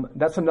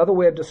 That's another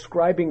way of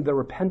describing the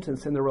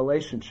repentance in the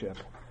relationship.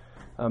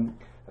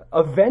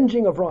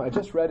 Avenging of wrong. I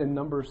just read in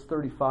Numbers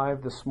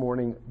 35 this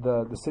morning,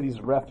 the city's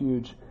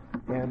refuge,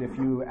 and if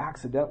you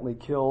accidentally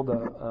killed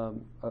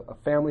a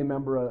family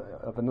member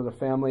of another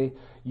family,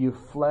 you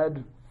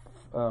fled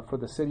for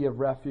the city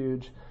of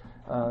refuge,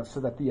 so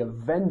that the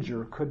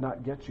avenger could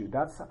not get you.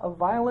 That's a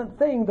violent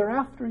thing they're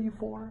after you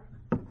for.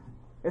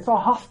 It's a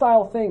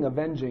hostile thing,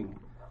 avenging.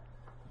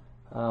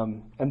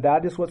 And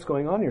that is what's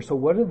going on here. So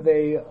what are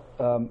they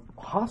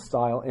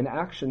hostile in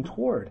action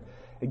toward?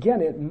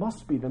 Again, it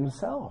must be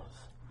themselves.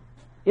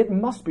 It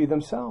must be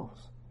themselves.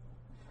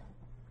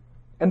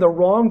 And the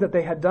wrong that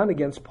they had done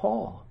against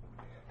Paul.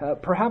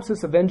 Perhaps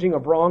this avenging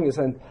of wrong is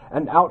an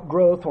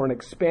outgrowth or an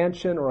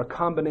expansion or a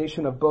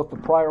combination of both the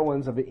prior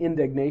ones of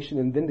indignation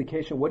and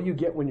vindication. What do you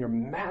get when you're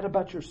mad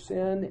about your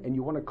sin and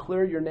you want to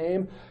clear your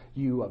name?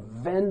 You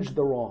avenge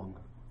the wrong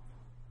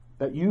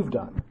that you've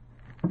done.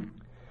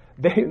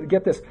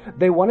 Get this,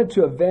 they wanted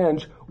to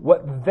avenge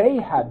what they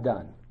had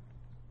done.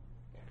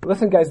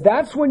 Listen, guys,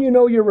 that's when you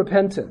know you're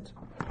repentant.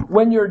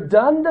 When you're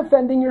done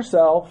defending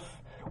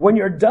yourself, when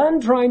you're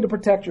done trying to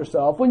protect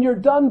yourself, when you're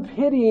done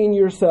pitying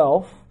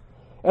yourself,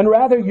 and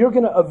rather you're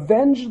going to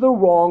avenge the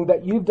wrong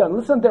that you've done.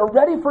 Listen, they're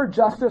ready for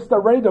justice.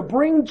 They're ready to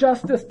bring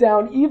justice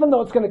down, even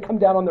though it's going to come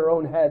down on their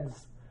own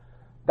heads.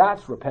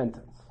 That's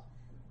repentance.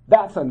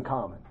 That's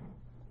uncommon.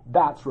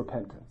 That's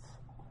repentance.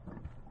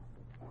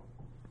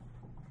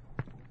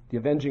 The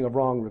avenging of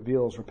wrong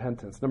reveals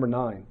repentance. Number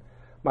 9,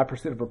 my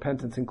pursuit of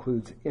repentance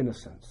includes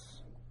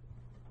innocence.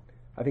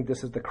 I think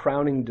this is the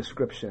crowning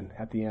description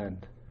at the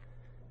end.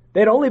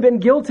 They'd only been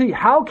guilty.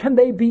 How can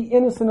they be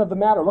innocent of the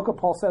matter? Look what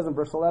Paul says in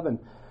verse 11.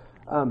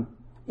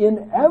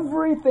 In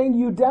everything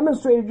you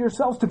demonstrated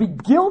yourselves to be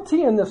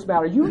guilty in this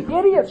matter. You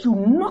idiots, you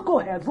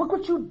knuckleheads, look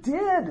what you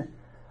did.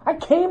 I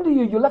came to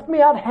you. You left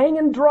me out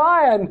hanging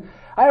dry, and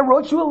I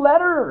wrote you a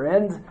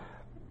letter.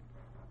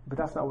 But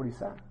that's not what he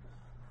said.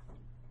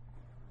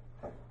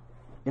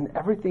 In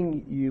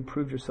everything you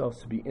proved yourselves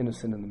to be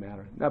innocent in the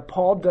matter. Now,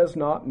 Paul does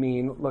not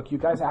mean, look, you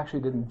guys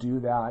actually didn't do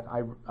that.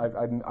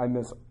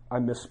 I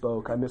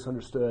misspoke. I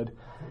misunderstood.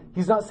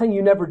 He's not saying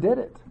you never did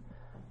it.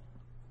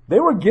 They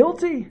were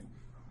guilty.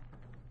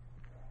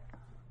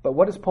 But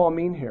what does Paul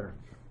mean here?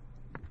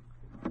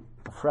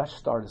 A fresh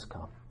start has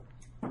come.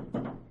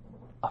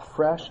 A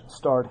fresh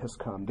start has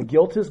come. The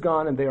guilt is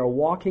gone, and they are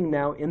walking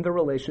now in the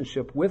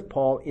relationship with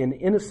Paul in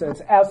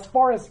innocence as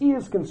far as he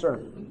is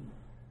concerned.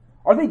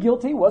 Are they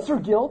guilty? Was there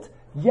guilt?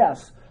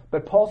 Yes.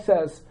 But Paul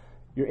says,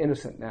 You're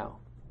innocent now.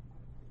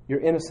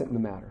 You're innocent in the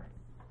matter.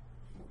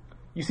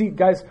 You see,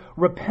 guys,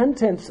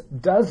 repentance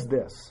does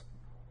this.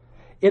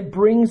 It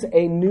brings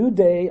a new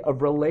day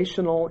of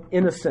relational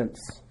innocence.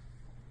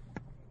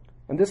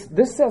 And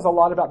this says a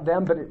lot about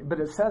them, but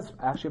it says,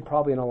 actually,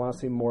 probably in all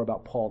honesty, more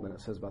about Paul than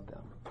it says about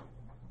them.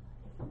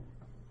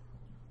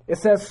 It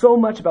says so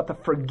much about the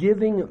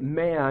forgiving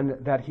man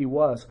that he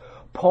was.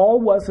 Paul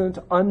wasn't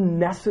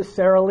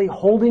unnecessarily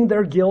holding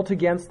their guilt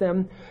against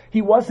them.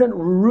 He wasn't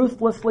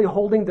ruthlessly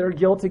holding their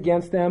guilt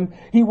against them.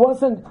 He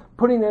wasn't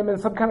putting them in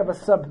some kind of a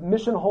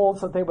submission hold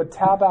so that they would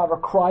tap out or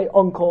cry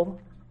uncle.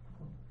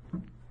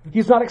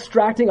 He's not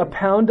extracting a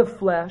pound of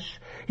flesh.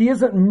 He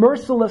isn't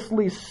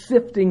mercilessly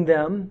sifting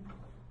them.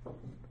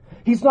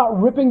 He's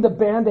not ripping the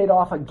Band-Aid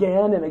off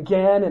again and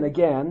again and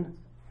again.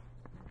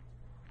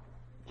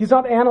 He's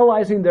not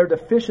analyzing their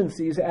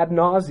deficiencies ad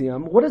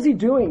nauseum. What is he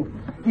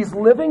doing? He's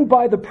living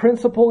by the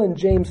principle in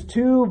James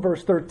 2,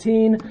 verse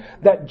 13,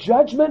 that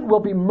judgment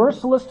will be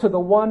merciless to the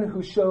one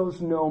who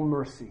shows no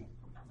mercy.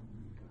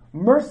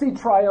 Mercy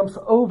triumphs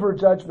over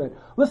judgment.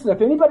 Listen,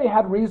 if anybody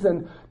had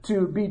reason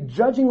to be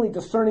judgingly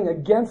discerning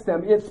against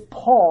them, it's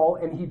Paul,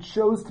 and he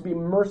chose to be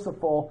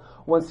merciful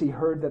once he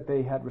heard that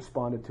they had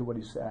responded to what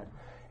he said.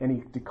 And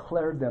he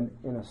declared them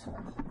innocent.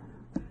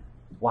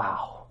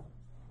 Wow.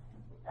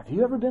 Have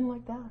you ever been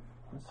like that?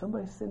 When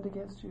somebody sinned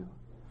against you?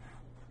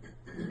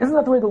 Isn't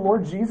that the way the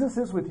Lord Jesus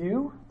is with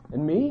you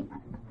and me?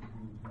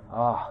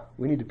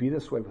 We need to be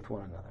this way with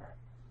one another.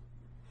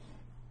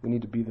 We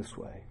need to be this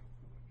way.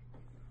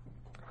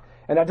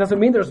 And that doesn't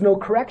mean there's no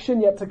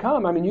correction yet to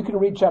come. I mean, you can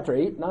read chapter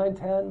 8, 9,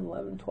 10,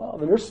 11,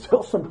 12, and there's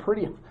still some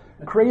pretty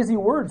crazy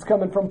words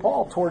coming from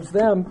Paul towards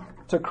them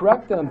to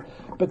correct them.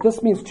 But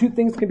this means two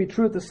things can be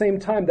true at the same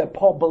time, that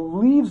Paul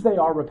believes they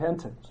are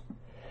repentant,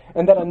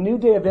 and that a new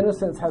day of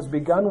innocence has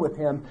begun with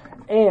him.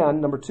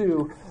 And, number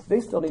two, they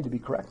still need to be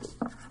corrected.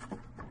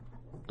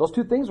 Those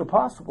two things are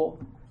possible.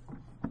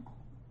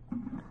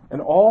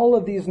 And all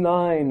of these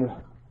 9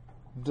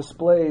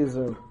 displays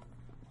of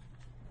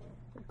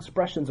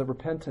expressions of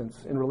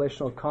repentance in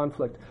relational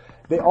conflict,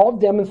 they all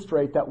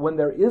demonstrate that when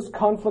there is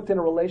conflict in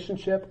a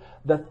relationship,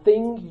 the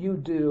thing you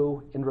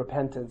do in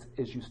repentance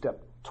is you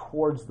step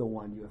towards the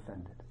one you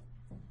offended,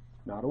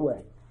 not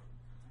away.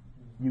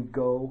 You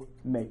go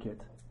make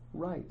it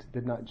right.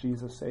 Did not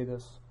Jesus say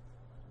this?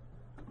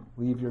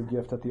 Leave your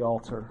gift at the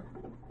altar,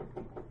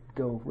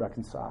 go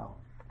reconcile,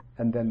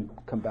 and then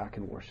come back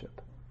and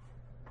worship.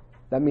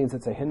 That means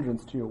it's a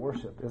hindrance to your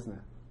worship, isn't it?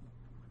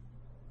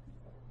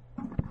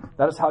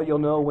 That is how you'll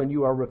know when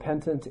you are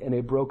repentant in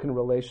a broken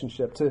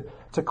relationship.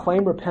 To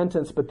claim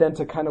repentance, but then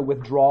to kind of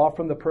withdraw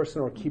from the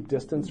person or keep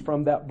distance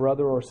from that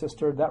brother or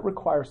sister, that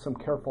requires some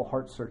careful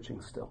heart searching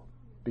still,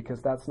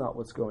 because that's not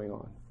what's going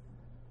on.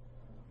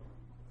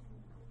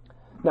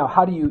 Now,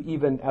 how do you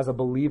even, as a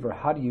believer,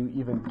 how do you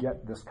even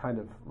get this kind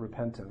of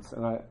repentance?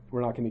 And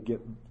we're not going to get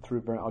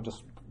through, I'll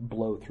just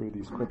blow through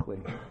these quickly.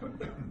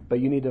 But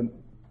you need to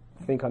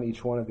think on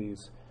each one of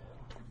these.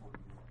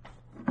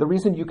 The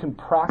reason you can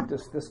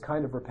practice this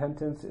kind of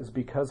repentance is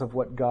because of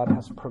what God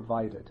has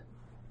provided.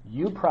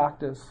 You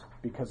practice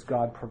because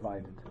God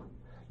provided.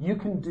 You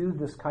can do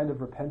this kind of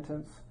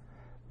repentance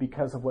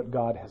because of what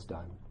God has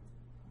done.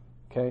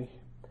 Okay?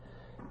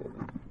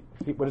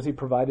 What has He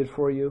provided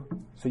for you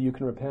so you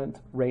can repent?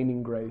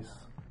 Reigning grace.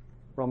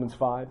 Romans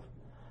 5.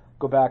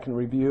 Go back and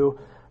review.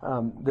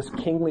 This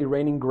kingly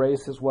reigning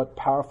grace is what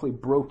powerfully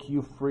broke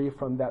you free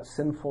from that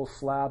sinful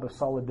slab of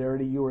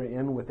solidarity you were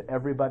in with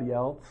everybody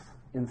else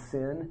in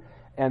sin.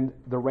 And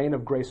the reign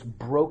of grace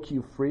broke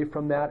you free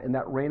from that. And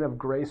that reign of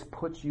grace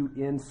puts you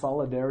in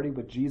solidarity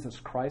with Jesus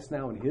Christ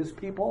now and His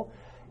people.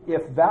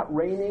 If that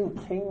reigning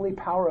kingly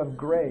power of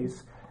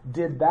grace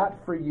did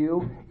that for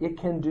you, it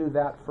can do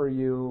that for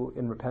you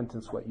in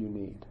repentance, what you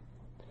need.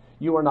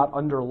 You are not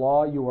under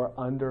law, you are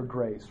under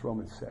grace,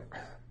 Romans 6.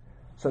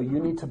 So you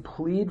need to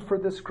plead for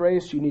this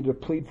grace, you need to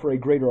plead for a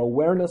greater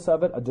awareness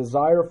of it, a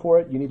desire for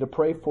it, you need to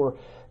pray for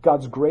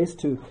God's grace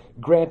to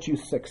grant you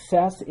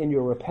success in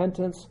your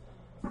repentance.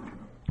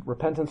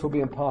 Repentance will be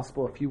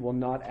impossible if you will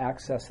not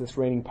access this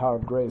reigning power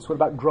of grace. What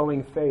about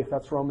growing faith?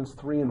 That's Romans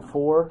 3 and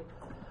 4.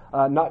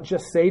 Not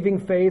just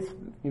saving faith,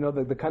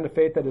 the kind of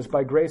faith that is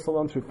by grace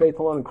alone, through faith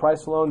alone, in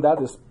Christ alone.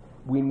 That is,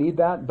 we need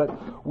that,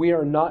 but we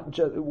are not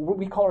just,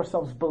 we call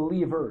ourselves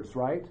believers,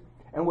 right?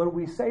 And when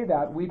we say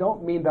that, we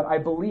don't mean that I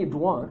believed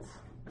once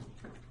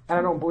and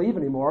I don't believe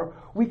anymore.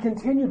 We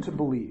continue to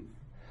believe.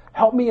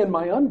 Help me in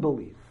my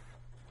unbelief.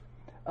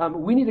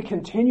 We need to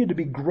continue to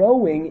be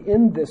growing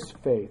in this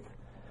faith.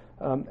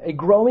 A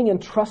growing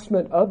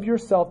entrustment of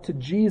yourself to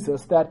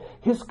Jesus, that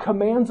His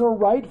commands are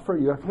right for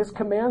you. If His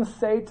commands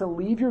say to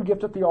leave your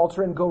gift at the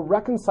altar and go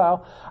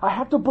reconcile, I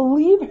have to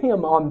believe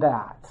Him on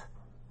that.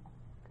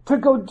 To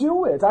go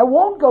do it. I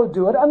won't go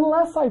do it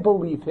unless I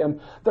believe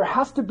Him. There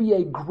has to be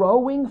a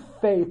growing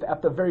faith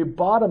at the very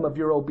bottom of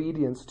your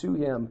obedience to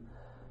Him.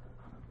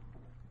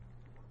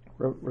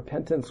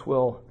 Repentance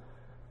will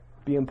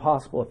be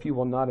impossible if you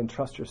will not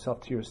entrust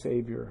yourself to your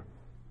Savior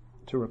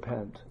to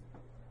repent.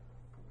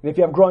 And if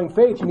you have growing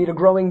faith, you need a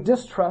growing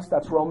distrust.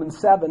 That's Romans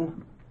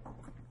 7.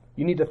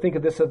 You need to think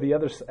of this as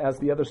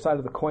the other side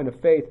of the coin of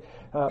faith.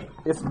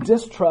 It's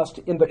distrust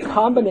in the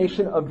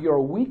combination of your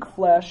weak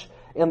flesh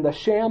and the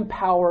sham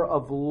power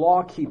of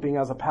law-keeping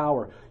as a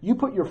power. You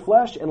put your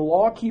flesh and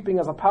law-keeping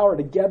as a power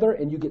together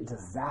and you get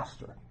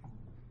disaster.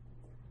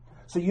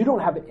 So you don't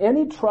have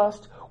any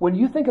trust. When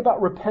you think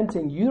about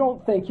repenting, you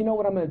don't think, you know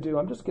what I'm going to do?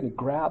 I'm just going to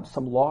grab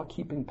some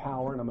law-keeping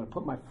power and I'm going to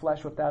put my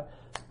flesh with that.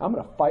 I'm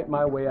going to fight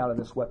my way out of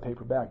this wet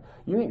paper bag.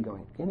 You ain't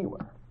going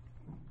anywhere.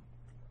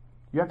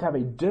 You have to have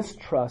a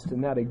distrust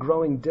in that, a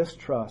growing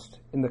distrust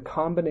in the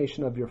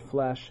combination of your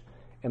flesh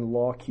and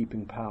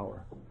law-keeping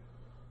power.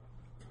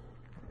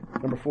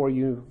 Number 4,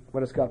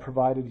 what has God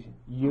provided?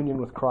 Union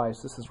with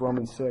Christ. This is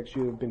Romans 6.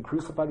 You have been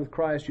crucified with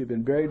Christ. You have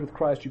been buried with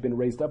Christ. You've been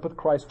raised up with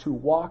Christ to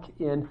walk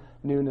in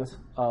newness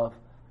of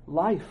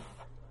life.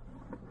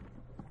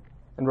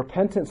 And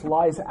repentance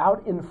lies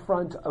out in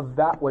front of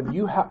that one.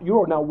 You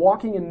are now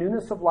walking in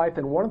newness of life,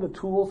 and one of the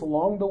tools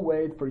along the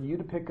way for you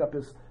to pick up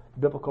is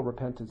biblical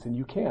repentance, and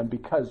you can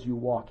because you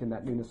walk in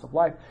that newness of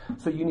life.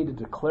 So you need to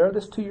declare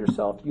this to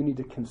yourself. You need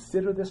to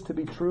consider this to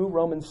be true,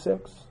 Romans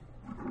 6.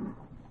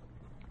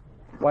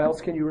 Why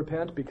else can you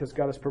repent? Because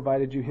God has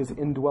provided you His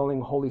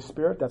indwelling Holy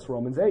Spirit. That's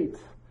Romans 8.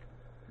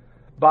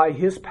 By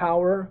His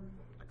power,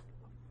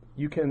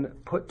 you can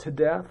put to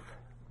death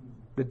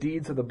the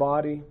deeds of the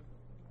body,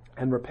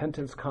 and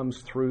repentance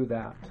comes through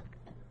that.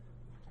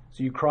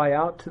 So you cry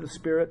out to the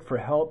Spirit for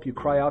help. You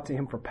cry out to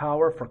Him for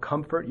power, for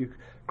comfort. You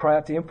cry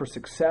out to Him for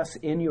success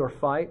in your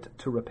fight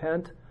to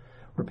repent.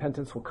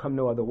 Repentance will come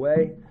no other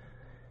way.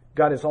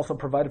 God has also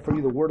provided for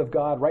you the Word of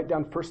God. Write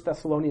down 1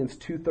 Thessalonians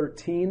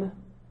 2:13.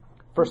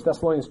 1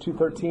 Thessalonians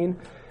 2:13.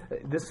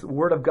 This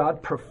Word of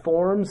God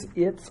performs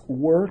its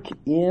work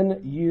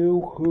in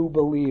you who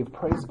believe.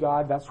 Praise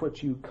God. That's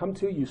what you come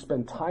to. You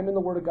spend time in the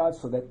Word of God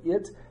so that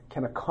it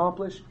can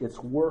accomplish its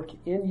work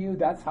in you.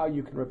 That's how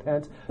you can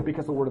repent,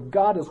 because the Word of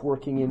God is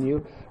working in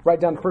you. Write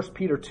down 1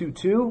 Peter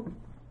 2:2.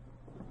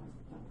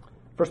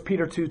 1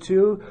 Peter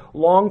 2:2.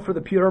 Long for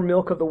the pure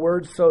milk of the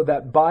Word, so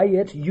that by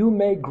it you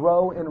may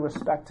grow in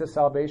respect to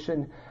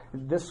salvation.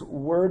 This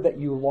Word that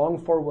you long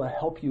for will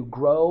help you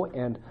grow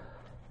and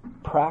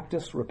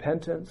practice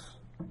repentance.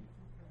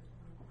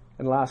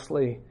 And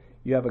lastly,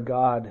 you have a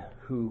God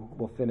who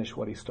will finish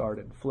what He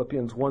started.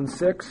 Philippians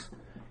 1:6.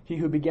 He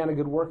who began a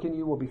good work in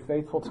you will be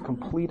faithful to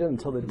complete it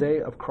until the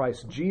day of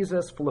Christ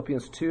Jesus.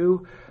 Philippians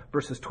 2,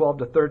 verses 12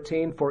 to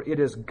 13. For it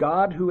is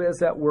God who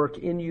is at work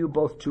in you,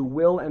 both to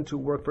will and to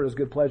work for His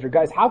good pleasure.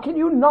 Guys, how can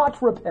you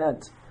not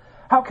repent?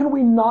 How can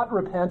we not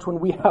repent when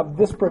we have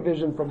this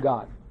provision from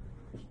God?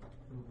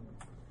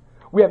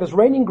 We have His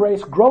reigning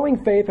grace,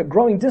 growing faith, a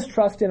growing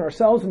distrust in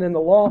ourselves and in the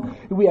law.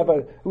 We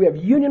have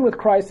union with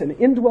Christ, an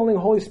indwelling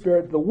Holy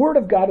Spirit, the Word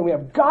of God, and we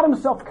have God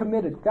Himself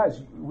committed.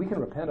 Guys, we can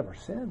repent of our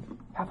sin.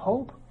 Have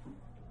hope.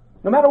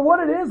 No matter what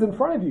it is in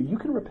front of you, you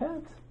can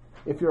repent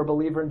if you're a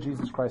believer in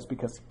Jesus Christ,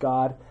 because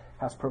God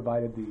has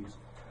provided these.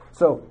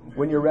 So,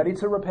 when you're ready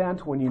to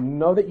repent, when you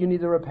know that you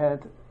need to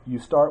repent, you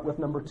start with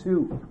number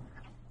 2.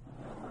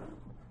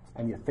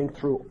 And you think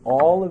through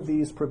all of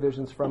these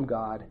provisions from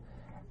God,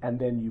 and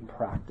then you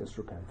practice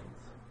repentance.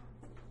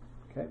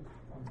 Okay?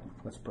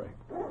 Let's pray.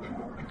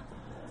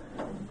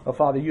 Oh,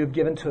 Father, you have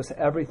given to us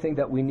everything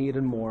that we need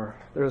and more.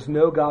 There is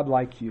no God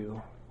like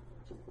you.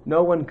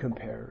 No one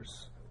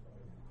compares.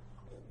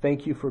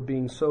 Thank you for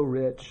being so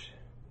rich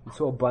and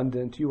so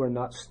abundant. You are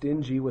not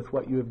stingy with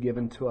what you have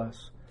given to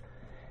us.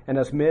 And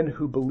as men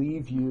who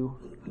believe you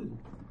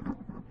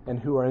and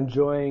who are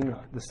enjoying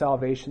the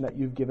salvation that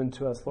you've given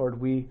to us, Lord,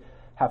 we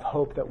have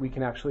hope that we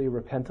can actually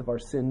repent of our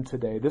sin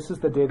today. This is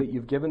the day that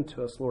you've given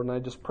to us, Lord, and I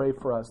just pray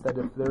for us that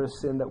if there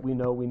is sin that we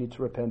know we need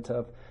to repent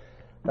of,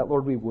 that,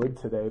 Lord, we would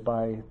today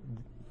by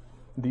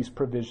these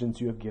provisions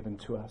you have given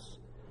to us.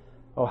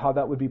 Oh, how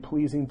that would be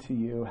pleasing to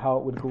you, how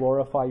it would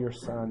glorify your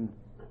Son,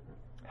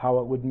 how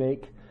it would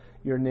make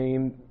your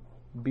name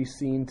be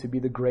seen to be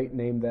the great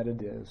name that it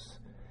is.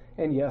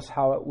 And yes,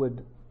 how it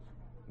would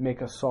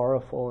make us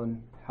sorrowful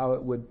and how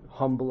it would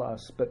humble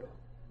us. But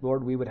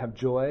Lord, we would have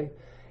joy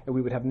and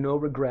we would have no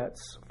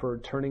regrets for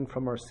turning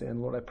from our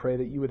sin. Lord, I pray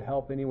that you would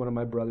help any one of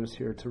my brothers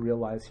here to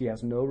realize he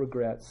has no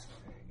regrets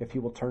if he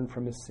will turn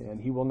from his sin.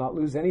 He will not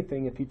lose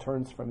anything if he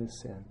turns from his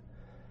sin,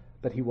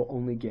 but he will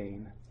only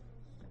gain,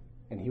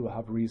 and he will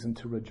have reason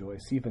to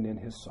rejoice even in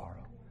his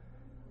sorrow.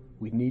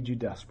 We need you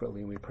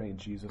desperately, and we pray in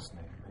Jesus'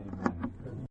 name. Amen.